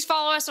listening. Please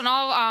follow us on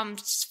all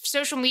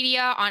social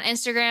media, on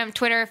Instagram,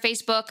 Twitter,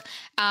 Facebook,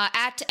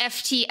 at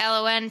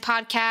FTLON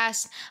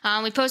Podcast.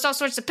 We post all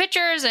sorts of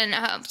pictures and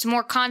some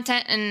more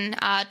content and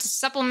to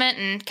supplement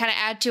and kind of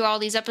add to all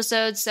these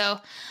episodes. So,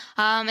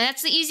 and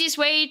that's the easiest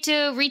way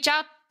to reach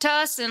out to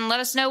us and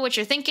let us know what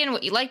you're thinking,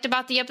 what you liked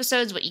about the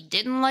episodes, what you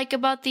didn't like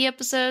about the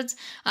episodes,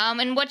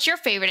 and what's your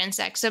favorite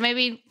insect. So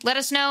maybe let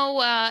us know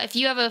if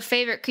you have a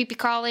favorite creepy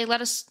crawly. Let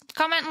us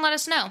comment and let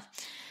us know.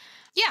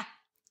 Yeah.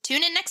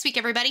 Tune in next week,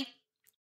 everybody.